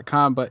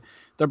thedogland.com. But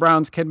the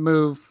Browns can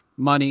move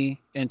money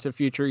into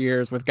future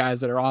years with guys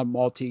that are on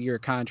multi-year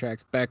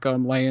contracts.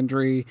 Beckham,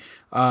 Landry,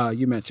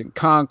 you mentioned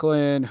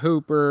Conklin,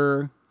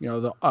 Hooper,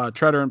 the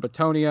Treader and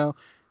Batonio.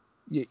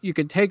 You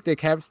can take the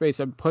cap space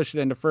and push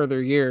it into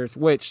further years,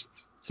 which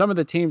some of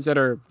the teams that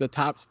are the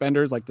top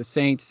spenders, like the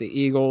Saints, the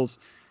Eagles,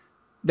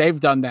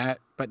 they've done that,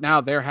 but now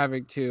they're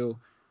having to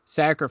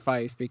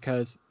sacrifice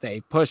because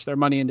they push their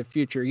money into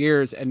future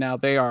years, and now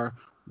they are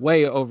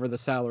way over the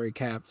salary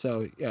cap.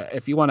 So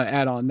if you want to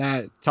add on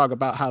that, talk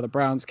about how the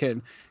Browns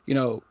can,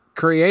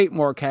 create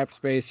more cap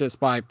space just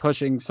by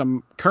pushing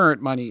some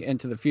current money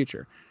into the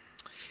future.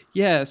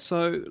 Yeah,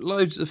 so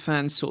loads of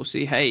fans sort of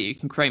see, hey, you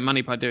can create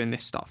money by doing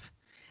this stuff.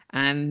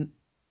 And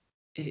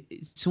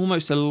it's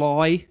almost a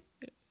lie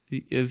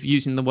of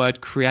using the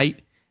word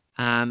create.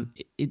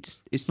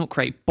 It's not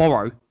create.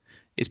 Borrow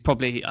is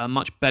probably a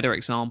much better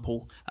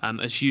example,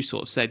 as you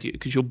sort of said,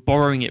 because you're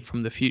borrowing it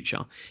from the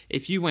future.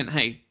 If you went,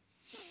 hey,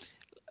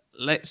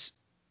 let's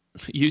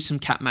use some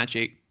cap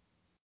magic,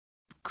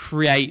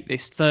 create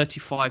this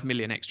 35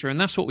 million extra,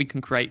 and that's what we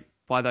can create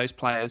by those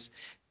players.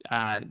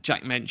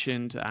 Jack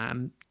mentioned,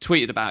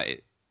 tweeted about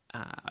it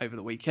over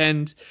the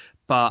weekend,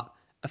 but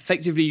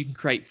effectively you can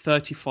create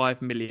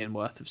 35 million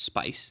worth of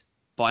space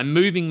by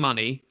moving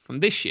money from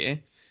this year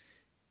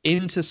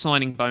into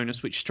signing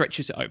bonus, which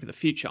stretches it over the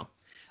future.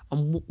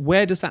 And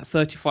where does that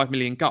 35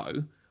 million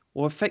go?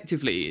 Well,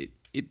 effectively,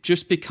 it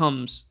just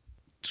becomes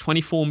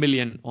 24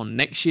 million on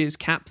next year's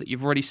cap that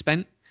you've already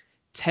spent,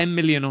 10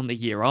 million on the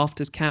year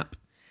after's cap,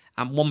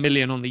 and 1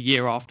 million on the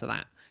year after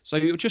that. So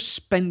you're just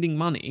spending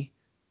money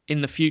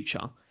in the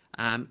future.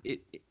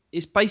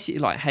 It's basically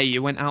like, hey,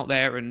 you went out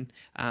there and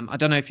I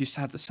don't know if you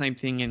have the same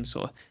thing in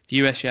sort of the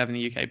US you have in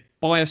the UK.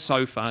 Buy a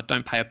sofa,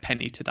 don't pay a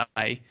penny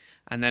today.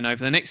 And then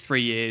over the next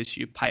 3 years,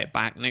 you pay it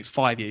back. The next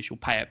 5 years, you'll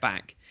pay it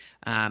back.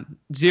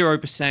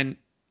 0%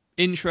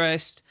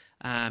 interest.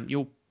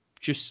 You'll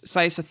just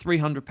say it's a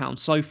 £300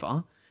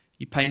 sofa.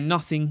 You pay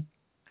nothing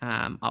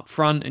up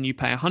front, and you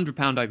pay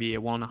 £100 over year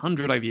 1,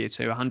 100 over year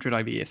 2, 100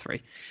 over year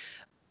 3.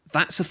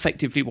 That's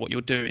effectively what you're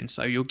doing.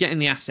 So you're getting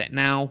the asset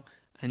now,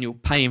 and you're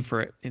paying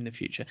for it in the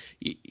future.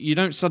 You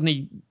don't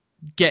suddenly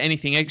get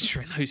anything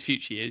extra in those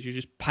future years. You're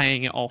just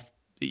paying it off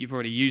that you've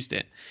already used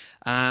it.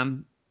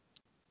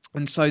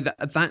 And so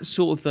that's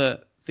sort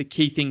of the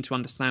key thing to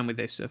understand with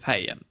this of,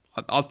 hey,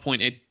 I've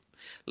pointed,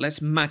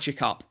 let's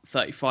magic up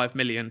 35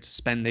 million to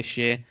spend this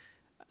year.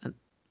 And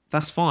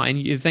that's fine.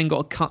 You've then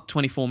got to cut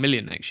 24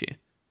 million next year.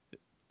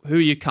 who are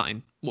you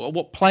cutting?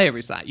 What player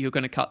is that? You're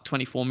going to cut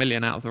 24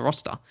 million out of the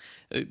roster.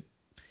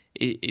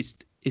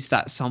 Is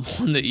that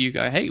someone that you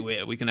go, hey,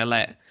 we're going to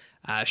let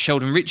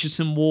Sheldon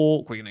Richardson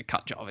walk? We're going to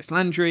cut Jarvis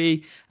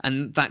Landry,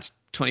 and that's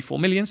 24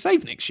 million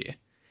saved next year.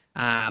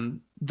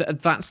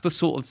 That's the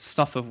sort of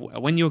stuff of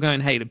when you're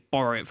going, hey, to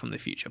borrow it from the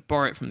future.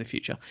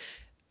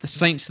 The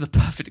Saints are the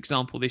perfect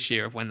example this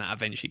year of when that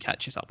eventually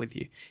catches up with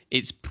you.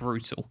 It's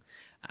brutal.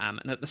 And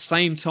at the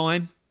same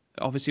time,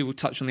 obviously we'll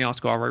touch on the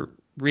article I wrote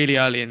really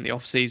early in the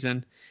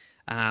off-season.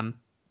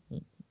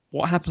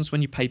 What happens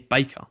when you pay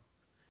Baker?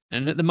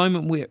 And at the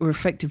moment, we're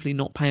effectively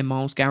not paying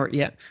Myles Garrett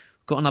yet.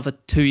 We've got another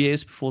 2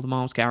 years before the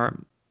Myles Garrett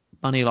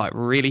money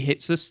really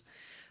hits us.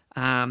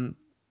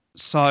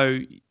 So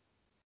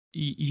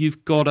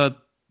you've got to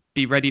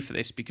be ready for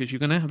this, because you're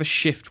going to have a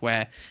shift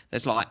where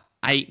there's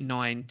 8,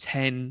 9,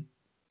 10.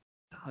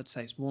 I'd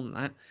say it's more than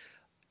that.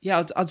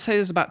 Yeah, I'd say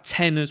there's about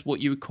 10 as what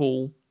you would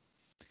call,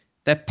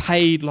 they're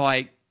paid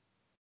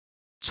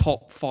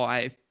top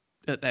 5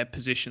 at their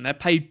position. They're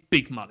paid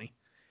big money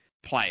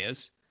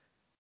players.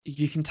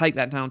 You can take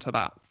that down to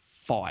about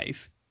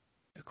 5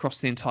 across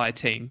the entire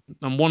team.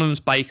 And one of them's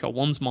Baker,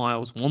 one's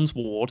Myles, one's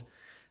Ward.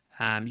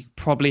 You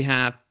probably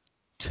have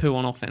 2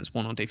 on offense,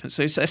 1 on defense.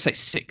 So let's say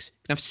 6. You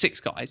can have 6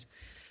 guys.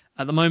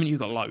 At the moment, you've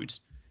got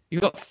loads.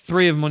 You've got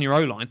 3 of them on your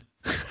O-line.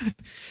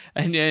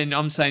 And then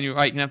I'm saying you're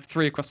right, you can have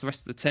 3 across the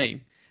rest of the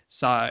team.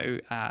 So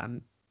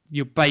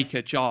your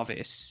Baker,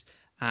 Jarvis,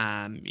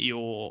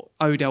 your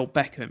Odell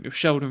Beckham, your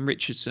Sheldon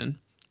Richardson,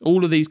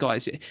 all of these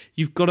guys,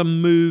 you've got to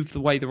move the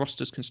way the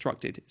roster's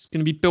constructed. It's going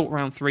to be built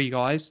around 3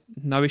 guys.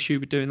 No issue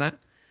with doing that.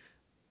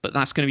 But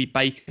that's going to be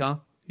Baker,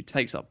 who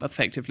takes up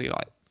effectively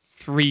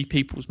 3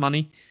 people's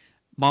money.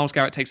 Myles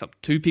Garrett takes up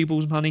 2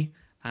 people's money.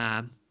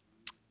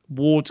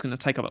 Ward's going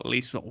to take up at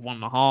least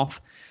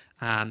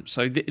 1.5.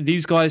 So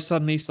these guys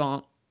suddenly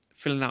start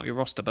filling out your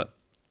roster. But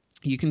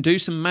you can do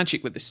some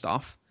magic with this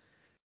stuff.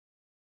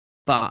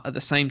 But at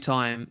the same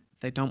time,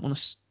 they don't want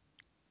to...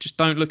 Just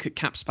don't look at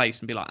cap space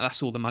and be like,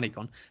 that's all the money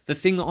gone. The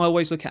thing that I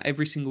always look at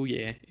every single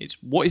year is,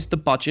 what is the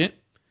budget?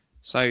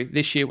 So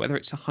this year, whether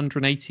it's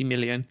 180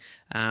 million,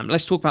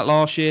 let's talk about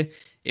last year.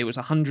 It was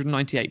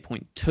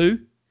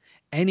 198.2.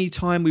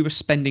 Anytime we were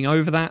spending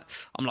over that,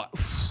 I'm like,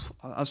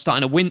 I was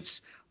starting to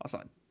wince. I was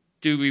like,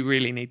 do we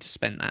really need to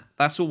spend that?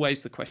 That's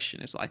always the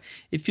question. It's like,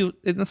 if you're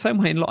in the same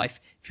way in life,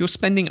 if you're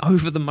spending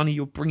over the money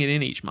you're bringing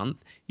in each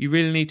month, you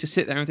really need to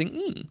sit there and think,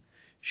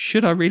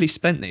 should I really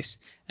spend this?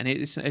 And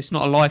it's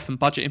not a life and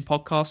budgeting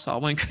podcast, so I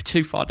won't go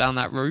too far down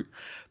that route.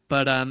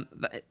 But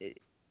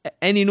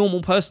any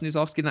normal person is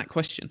asking that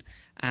question.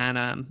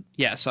 And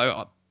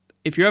so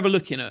if you're ever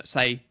looking at,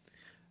 say,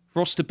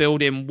 roster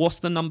building, what's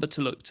the number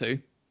to look to?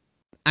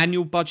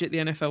 Annual budget the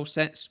NFL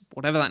sets,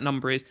 whatever that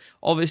number is,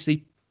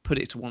 obviously put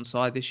it to one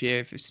side this year.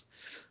 If it's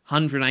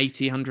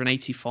 180,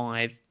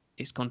 185,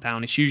 it's gone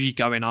down. It's usually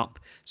going up.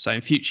 So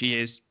in future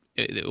years,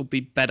 it'll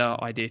be better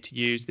idea to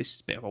use. This is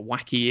a bit of a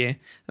wacky year.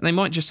 And they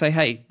might just say,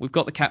 hey, we've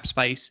got the cap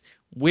space.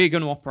 We're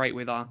going to operate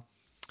with our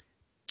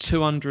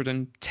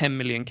 210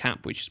 million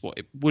cap, which is what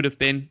it would have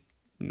been,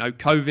 no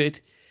COVID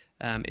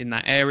in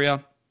that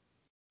area.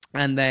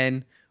 And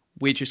then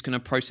we're just going to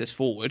process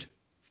forward.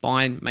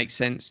 Fine, makes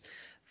sense.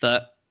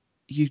 That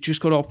you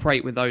just got to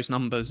operate with those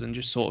numbers and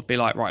just sort of be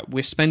like, right,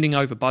 we're spending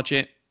over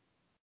budget.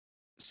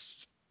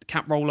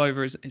 Cap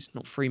rollover is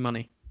not free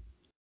money.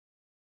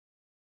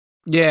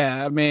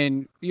 Yeah, I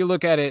mean, you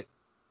look at it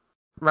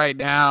right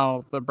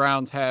now, the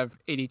Browns have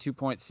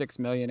 82.6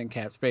 million in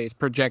cap space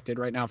projected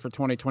right now for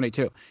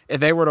 2022. If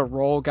they were to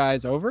roll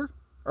guys over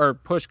or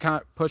push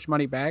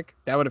money back,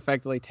 that would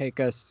effectively take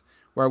us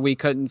where we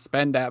couldn't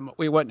spend that.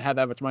 We wouldn't have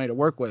that much money to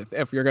work with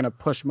if you're going to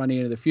push money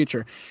into the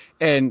future.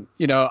 And,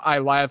 I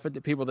laugh at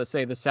the people that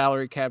say the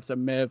salary cap's a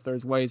myth.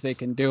 There's ways they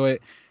can do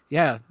it.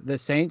 Yeah, the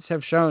Saints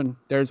have shown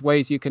there's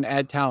ways you can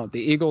add talent. The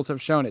Eagles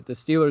have shown it. The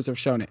Steelers have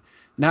shown it.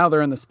 Now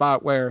they're in the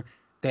spot where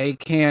they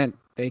can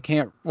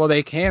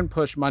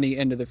push money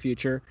into the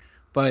future,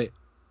 but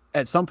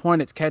at some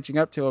point it's catching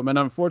up to them. And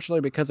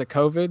unfortunately, because of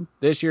COVID,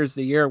 this year's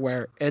the year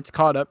where it's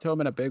caught up to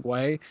them in a big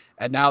way.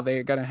 And now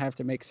they're going to have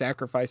to make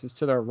sacrifices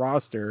to their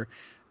roster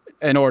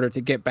in order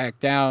to get back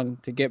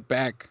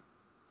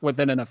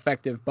within an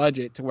effective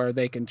budget to where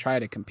they can try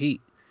to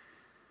compete.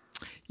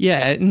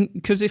 Yeah,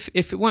 because if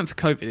it weren't for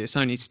COVID, it's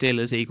only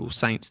Steelers, Eagles,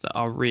 Saints that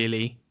are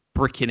really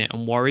bricking it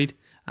and worried.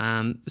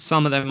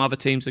 Some of them other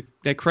teams,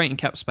 they're creating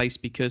cap space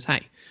because,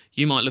 hey,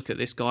 you might look at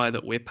this guy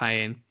that we're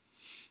paying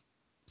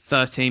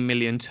 13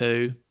 million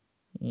to,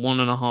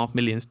 1.5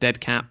 million's dead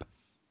cap.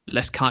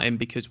 Let's cut him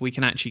because we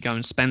can actually go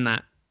and spend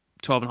that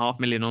 12.5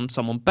 million on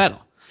someone better.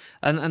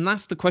 And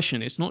that's the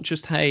question. It's not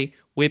just, hey,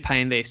 we're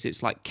paying this.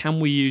 It's like,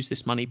 can we use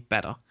this money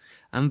better?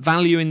 And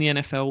value in the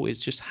NFL is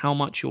just how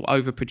much you're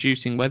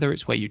overproducing, whether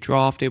it's where you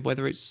drafted,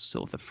 whether it's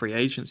sort of the free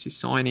agency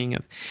signing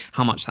of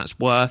how much that's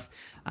worth.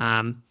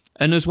 And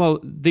as well,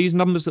 these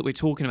numbers that we're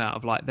talking about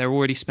of like, they're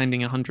already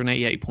spending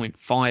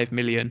 188.5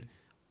 million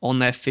on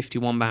their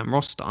 51-man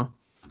roster.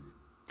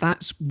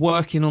 That's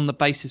working on the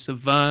basis of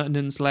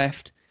Vernon's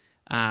left,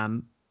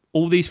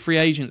 all these free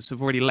agents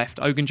have already left.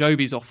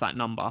 Ogunjobi's off that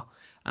number.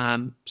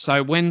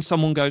 So when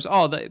someone goes,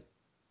 oh,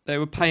 they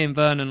were paying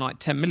Vernon like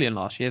 10 million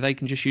last year, they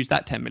can just use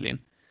that 10 million.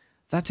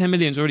 That 10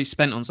 million is already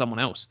spent on someone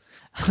else.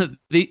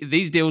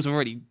 These deals are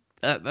already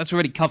that's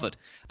already covered.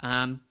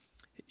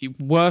 You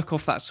work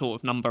off that sort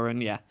of number,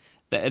 and yeah,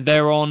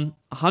 they're on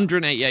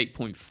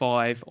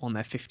 188.5 on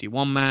their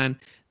 51 man.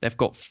 They've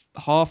got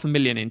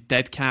 $500,000 in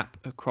dead cap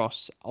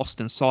across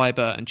Austin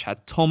Cyber and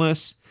Chad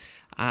Thomas.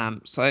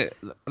 So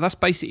that's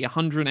basically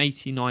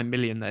 189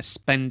 million they're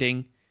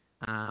spending.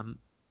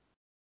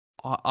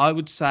 I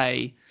would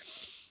say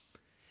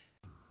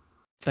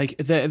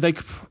they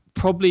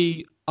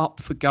probably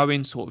up for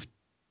going sort of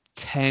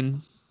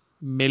 10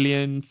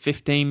 million,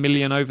 15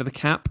 million over the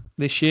cap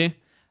this year.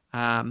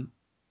 And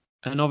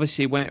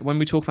obviously when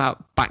we talk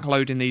about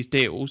backloading these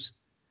deals,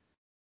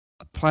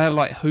 a player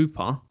like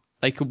Hooper,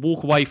 they could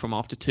walk away from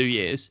after 2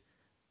 years.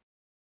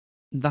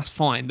 That's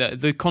fine.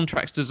 The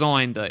contract's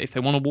designed that if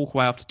they want to walk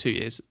away after 2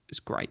 years, it's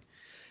great.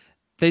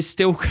 There's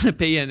still going to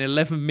be an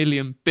 11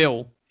 million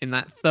bill in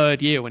that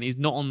third year when he's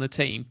not on the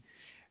team.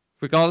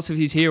 Regardless if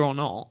he's here or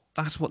not,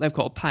 that's what they've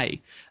got to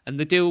pay. And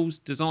the deal's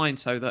designed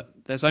so that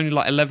there's only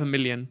like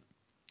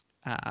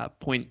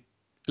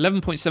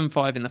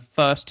 11.75 in the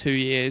first 2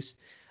 years,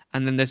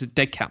 and then there's a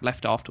dead cap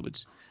left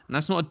afterwards. And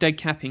that's not a dead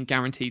cap in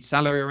guaranteed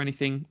salary or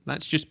anything.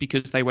 That's just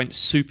because they went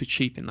super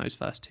cheap in those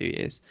first 2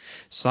 years.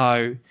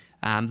 So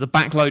the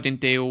backloading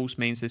deals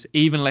means there's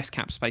even less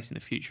cap space in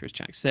the future, as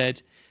Jack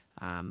said.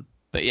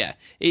 But yeah,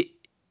 I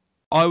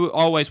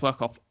always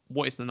work off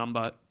what is the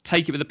number.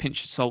 Take it with a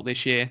pinch of salt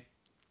this year.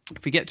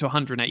 If we get to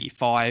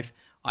 185,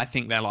 I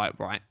think they're like,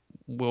 right,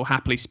 we'll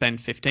happily spend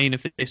 15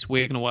 of this.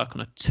 We're going to work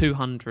on a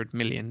 200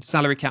 million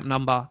salary cap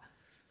number.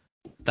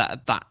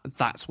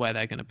 That's where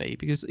they're going to be,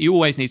 because you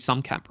always need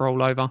some cap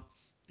rollover.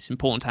 It's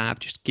important to have,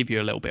 just to give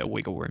you a little bit of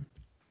wiggle room.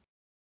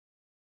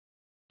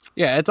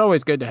 Yeah, it's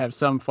always good to have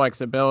some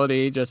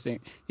flexibility, just,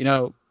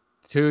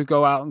 to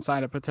go out and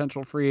sign a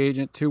potential free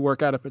agent, to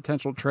work out a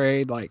potential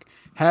trade. Like,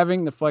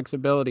 having the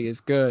flexibility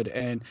is good.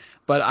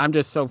 But I'm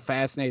just so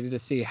fascinated to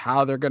see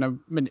how they're going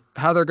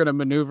to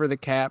maneuver the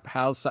cap.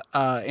 How's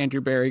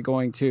Andrew Berry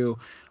going to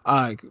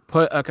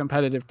put a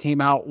competitive team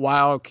out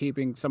while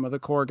keeping some of the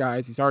core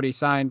guys? He's already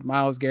signed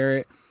Myles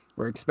Garrett.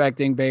 We're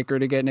expecting Baker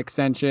to get an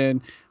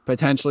extension,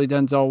 potentially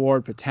Denzel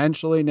Ward,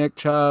 potentially Nick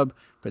Chubb,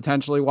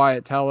 potentially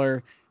Wyatt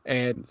Teller,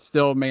 and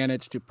still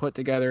manage to put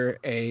together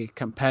a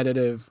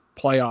competitive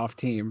playoff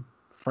team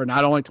for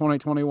not only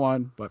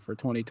 2021, but for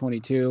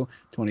 2022,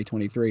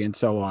 2023, and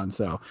so on.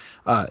 So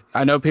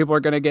I know people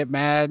are going to get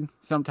mad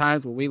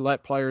sometimes when we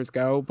let players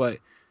go, but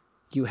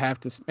you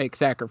have to make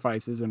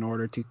sacrifices in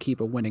order to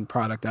keep a winning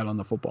product out on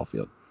the football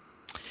field.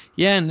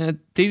 Yeah, and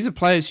these are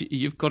players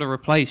you've got to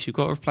replace. You've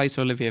got to replace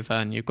Olivier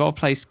Vernon. You've got to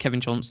replace Kevin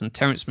Johnson,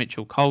 Terrence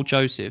Mitchell, Cole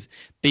Joseph,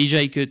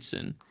 BJ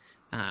Goodson,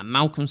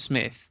 Malcolm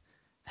Smith,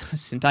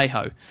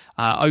 Sindejo,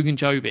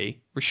 Ogunjobi,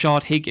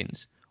 Rashard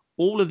Higgins.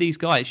 All of these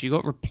guys you've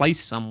got to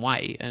replace some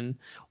way. And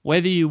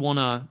whether you want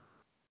to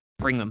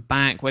bring them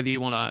back, whether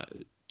you want to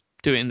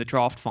do it in the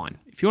draft, fine.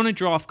 If you want to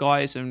draft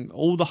guys and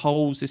all the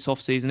holes this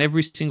offseason,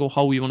 every single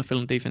hole you want to fill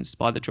in defense is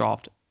by the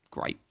draft,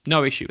 great.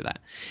 No issue with that.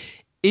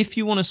 If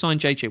you want to sign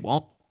JJ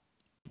Watt,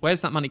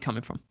 where's that money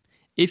coming from?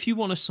 If you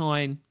want to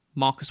sign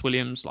Marcus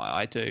Williams like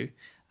I do,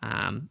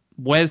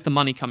 where's the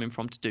money coming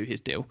from to do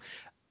his deal?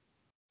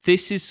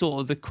 This is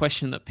sort of the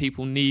question that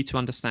people need to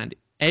understand.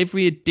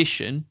 Every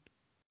addition,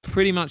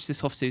 pretty much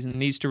this offseason,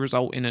 needs to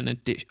result in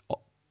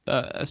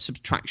a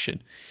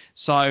subtraction.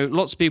 So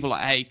lots of people are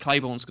like, hey,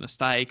 Claiborne's going to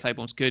stay.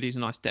 Claiborne's good. He's a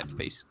nice depth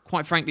piece.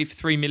 Quite frankly, for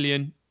 $3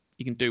 million,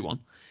 you can do one.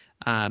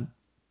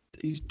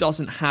 He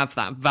doesn't have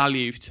that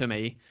value to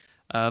me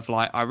of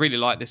like, I really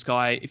like this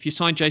guy. If you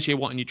sign JJ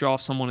Watt and you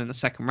draft someone in the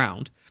second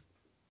round,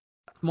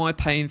 am I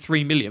paying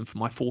 $3 million for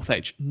my fourth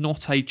edge?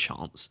 Not a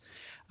chance.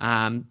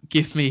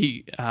 Give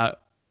me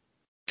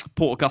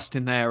Port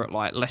Augustine there at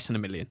like less than $1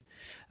 million.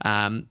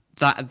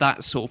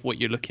 That's sort of what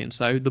you're looking.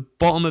 So the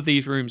bottom of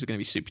these rooms are going to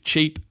be super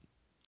cheap,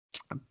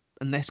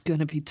 and there's going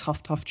to be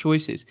tough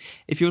choices.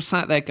 If you're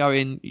sat there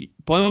going,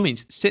 by all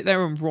means, sit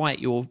there and write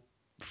your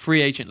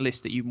free agent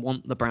list that you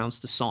want the Browns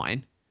to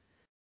sign,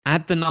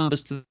 add the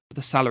numbers to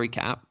the salary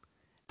cap,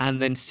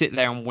 and then sit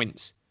there and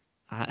wince.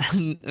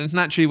 And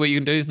naturally what you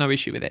can do is no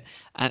issue with it.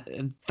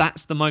 And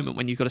that's the moment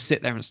when you've got to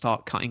sit there and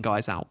start cutting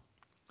guys out.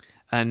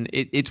 And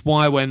it's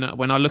why when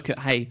I look at,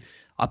 hey,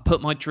 I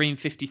put my dream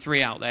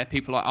 53 out there,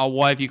 people are like, oh,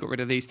 why have you got rid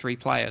of these three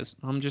players?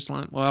 I'm just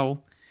like,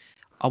 well,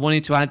 I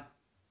wanted to add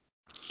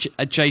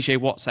a JJ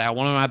Watt, say. I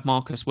want to add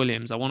Marcus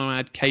Williams. I want to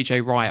add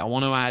KJ Wright. I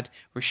want to add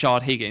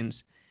Rashard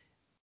Higgins.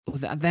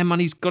 Their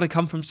money's got to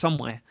come from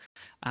somewhere.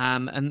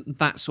 And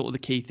that's sort of the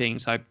key thing.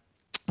 So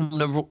I'm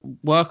going to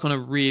work on a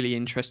really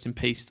interesting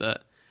piece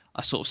that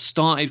I sort of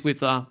started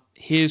with.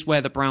 Here's where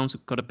the Browns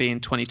have got to be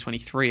in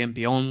 2023 and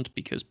beyond,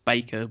 because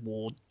Baker,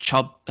 Ward,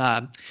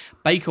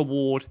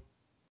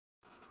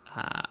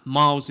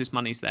 Miles'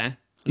 money's there.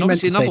 You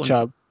meant to say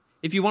Chubb.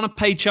 If you want to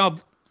pay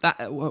Chubb,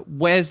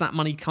 where's that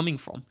money coming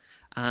from?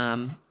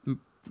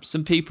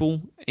 some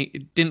people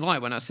didn't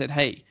like when I said,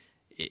 hey,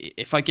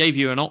 if I gave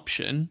you an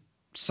option,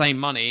 same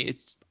money,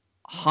 it's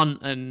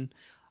Hunt and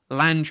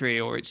Landry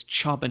or it's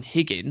Chubb and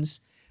Higgins.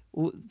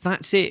 Well,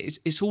 that's it.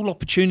 It's all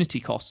opportunity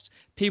costs.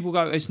 People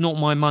go, it's not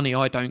my money,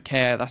 I don't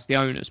care, that's the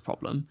owner's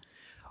problem.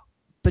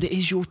 But it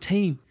is your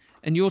team.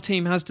 And your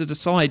team has to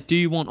decide, do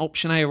you want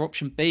option A or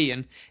option B?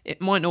 And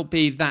it might not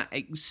be that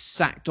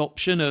exact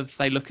option of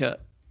they look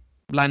at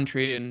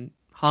Landry and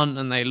Hunt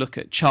and they look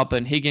at Chubb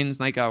and Higgins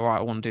and they go, right,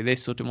 I want to do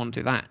this or do I want to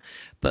do that.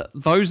 But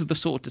those are the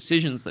sort of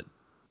decisions that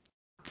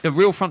the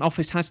real front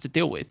office has to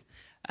deal with.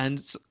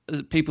 And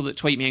people that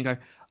tweet me and go,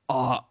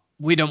 oh,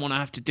 we don't want to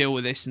have to deal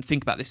with this and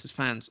think about this as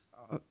fans.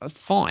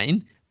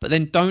 Fine, but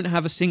then don't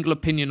have a single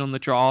opinion on the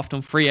draft,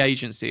 on free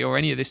agency or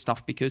any of this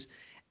stuff, because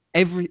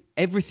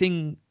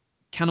everything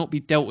cannot be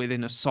dealt with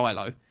in a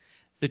silo.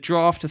 The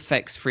draft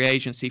affects free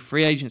agency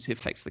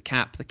affects the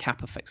cap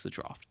affects the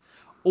draft.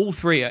 All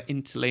three are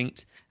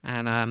interlinked,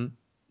 and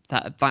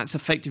that's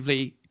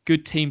effectively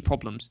good team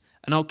problems.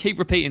 And I'll keep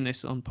repeating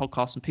this on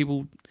podcasts, and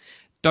people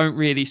don't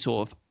really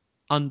sort of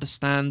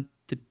understand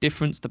the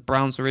difference the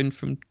Browns are in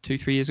from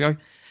 2-3 years ago.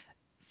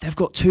 They've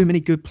got too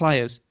many good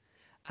players,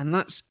 and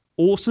that's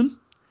awesome.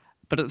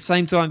 But at the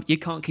same time, you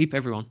can't keep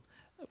everyone.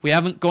 We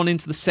haven't gone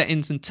into the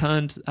settings and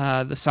turned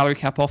the salary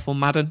cap off on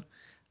Madden.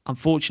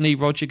 Unfortunately,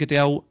 Roger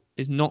Goodell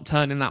is not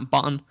turning that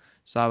button.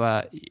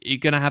 So you're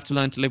going to have to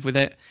learn to live with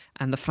it.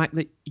 And the fact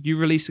that you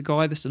release a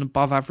guy that's an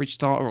above average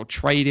starter or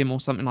trade him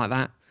or something like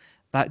that,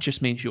 that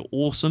just means you're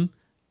awesome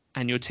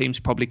and your team's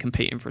probably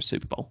competing for a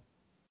Super Bowl.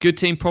 Good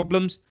team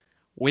problems.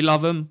 We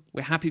love them.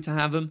 We're happy to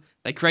have them.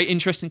 They create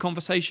interesting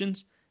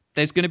conversations.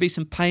 There's going to be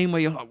some pain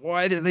where you're like,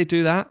 why did they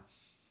do that?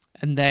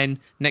 And then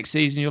next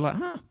season, you're like,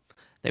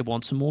 they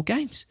won some more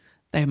games.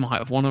 They might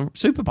have won a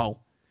Super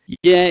Bowl.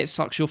 Yeah, it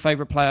sucks. Your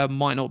favorite player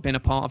might not have been a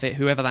part of it,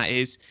 whoever that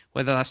is,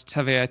 whether that's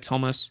Tavia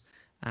Thomas,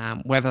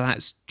 whether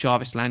that's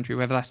Jarvis Landry,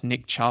 whether that's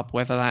Nick Chubb,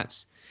 whether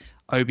that's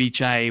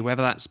OBJ,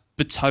 whether that's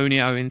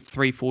Batonio in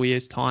 3-4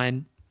 years'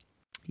 time.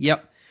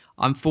 Yep.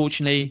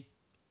 Unfortunately,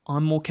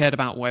 I'm more cared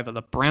about whether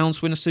the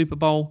Browns win a Super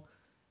Bowl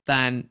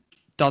than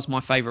does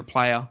my favorite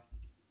player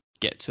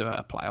get to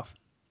a playoff.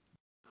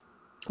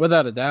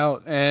 Without a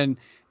doubt. And,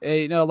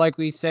 like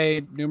we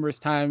say numerous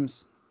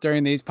times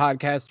during these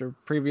podcasts or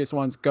previous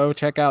ones, go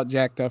check out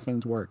Jack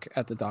Duffin's work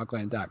at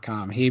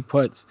thedogland.com. He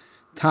puts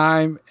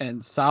time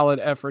and solid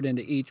effort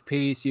into each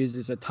piece,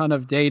 uses a ton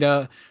of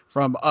data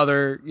from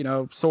other,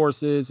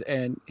 sources,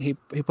 and he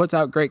puts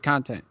out great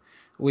content.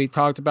 We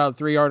talked about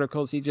 3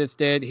 articles he just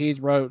did. He's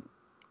wrote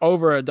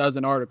over a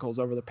dozen articles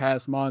over the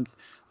past month,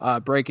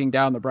 breaking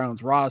down the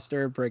Browns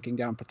roster, breaking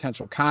down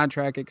potential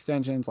contract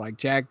extensions. Like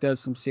Jack does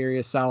some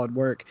serious solid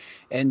work.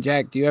 And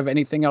Jack, do you have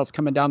anything else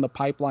coming down the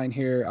pipeline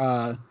here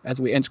as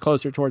we inch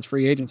closer towards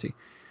free agency?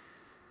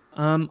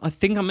 I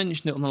think I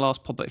mentioned it on the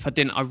last pod, but if I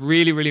didn't, I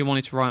really, really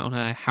wanted to write on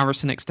a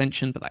Harrison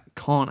extension, but that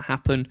can't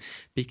happen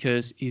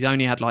because he's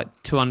only had like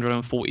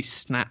 240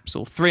 snaps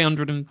or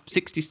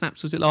 360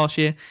 snaps, was it last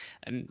year?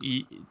 And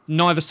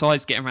neither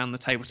side's getting around the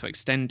table to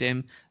extend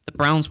him. The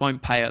Browns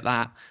won't pay at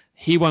that.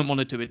 He won't want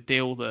to do a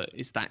deal that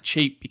is that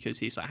cheap because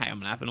he's like, hey, I'm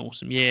going to have an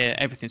awesome year.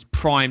 Everything's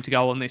primed to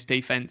go on this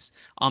defense.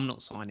 I'm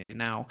not signing it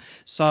now.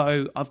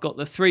 So I've got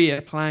the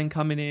 3-year plan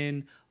coming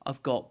in.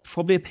 I've got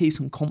probably a piece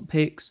on comp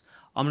picks.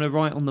 I'm going to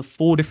write on the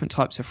 4 different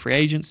types of free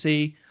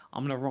agency.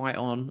 I'm going to write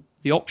on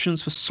the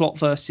options for slot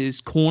versus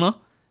corner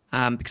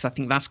because I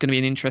think that's going to be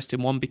an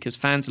interesting one because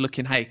fans are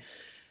looking, hey,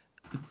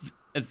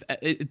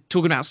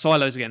 talking about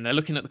silos again, they're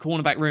looking at the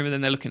cornerback room and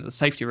then they're looking at the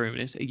safety room.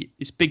 And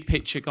it's big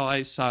picture,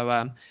 guys.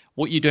 So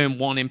what you do in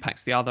one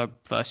impacts the other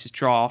versus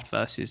draft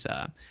versus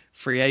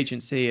free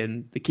agency.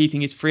 And the key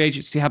thing is free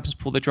agency happens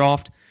before the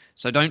draft.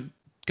 So don't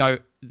go,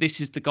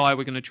 this is the guy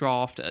we're going to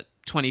draft at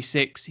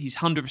 26. He's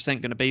 100%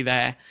 going to be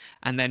there.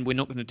 And then we're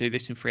not going to do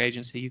this in free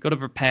agency. You've got to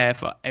prepare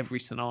for every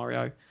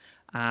scenario.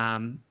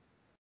 And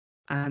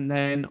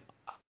then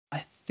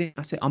I think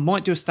that's it. I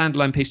might do a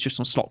standalone piece just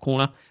on slot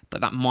corner,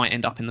 but that might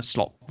end up in the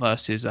slot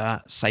versus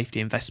safety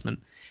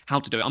investment. How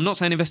to do it. I'm not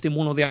saying invest in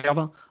one or the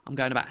other. I'm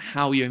going about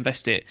how you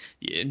invest it.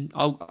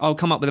 I'll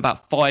come up with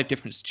about 5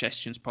 different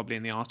suggestions probably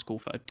in the article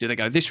for do they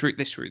go this route,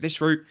 this route, this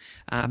route,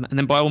 and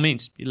then by all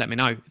means, you let me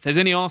know if there's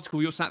any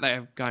article you're sat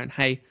there going,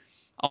 hey,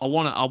 I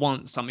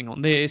want something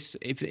on this.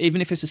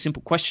 Even if it's a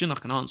simple question, I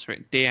can answer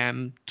it.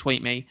 DM,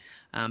 tweet me.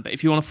 But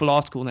if you want a full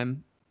article,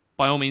 then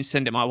by all means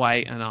send it my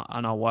way, and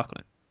I'll work on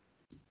it.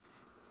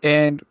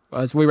 And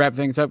as we wrap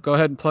things up, go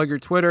ahead and plug your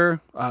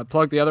Twitter,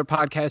 plug the other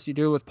podcast you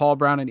do with Paul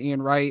Brown and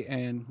Ian Wright,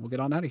 and we'll get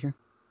on out of here.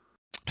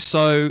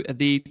 So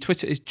the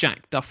Twitter is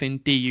Jack Duffin,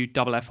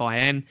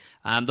 DUFFIN.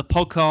 The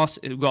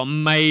podcast, we've got a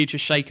major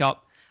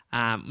shake-up,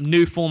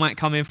 new format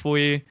coming for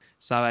you.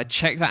 So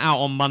check that out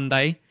on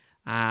Monday.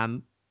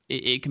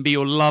 It can be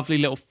your lovely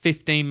little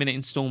 15-minute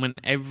installment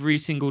every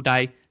single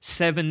day,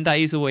 7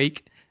 days a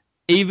week.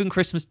 Even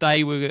Christmas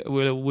Day,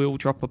 we'll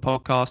drop a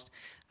podcast.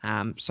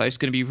 So it's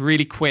going to be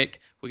really quick.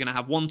 We're going to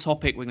have one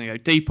topic. We're going to go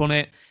deep on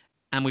it,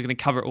 and we're going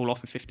to cover it all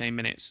off in 15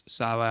 minutes.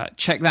 So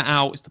check that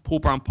out. It's the Paul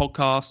Brown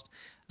Podcast.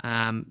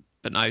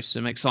 But no,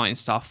 some exciting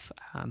stuff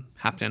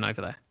happening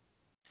over there.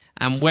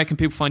 And where can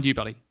people find you,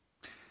 buddy?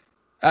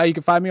 You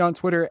can find me on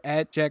Twitter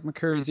at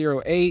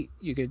JackMcCurry08.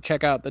 You can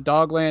check out The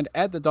Dogland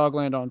at The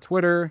Dogland on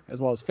Twitter, as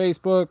well as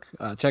Facebook.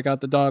 Check out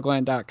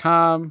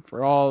thedogland.com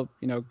for all,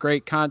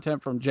 great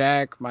content from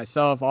Jack,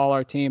 myself, all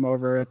our team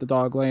over at The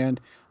Dogland.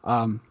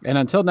 And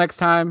until next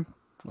time,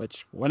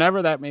 which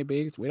whenever that may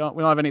be, we don't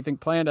have anything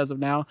planned as of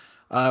now.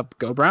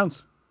 Go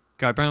Browns.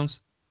 Go Browns.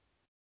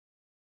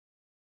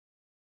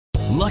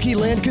 Lucky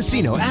Land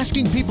Casino,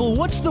 asking people,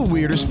 what's the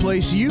weirdest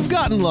place you've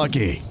gotten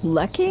lucky?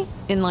 Lucky?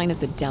 In line at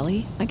the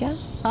deli, I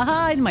guess?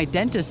 Aha, in my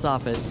dentist's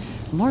office.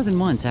 More than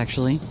once,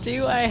 actually.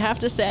 Do I have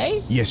to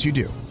say? Yes, you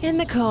do. In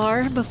the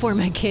car before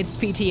my kids'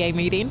 PTA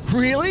meeting.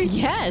 Really?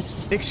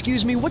 Yes.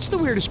 Excuse me, what's the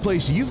weirdest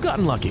place you've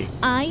gotten lucky?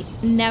 I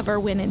never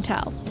win and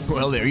tell.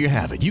 Well, there you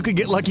have it. You can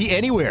get lucky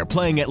anywhere,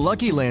 playing at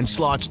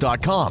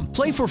LuckyLandSlots.com.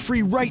 Play for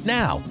free right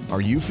now.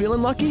 Are you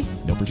feeling lucky?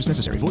 No purchase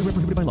necessary. Void where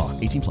prohibited by law.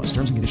 18+.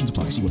 Terms and conditions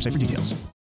apply. See website for details.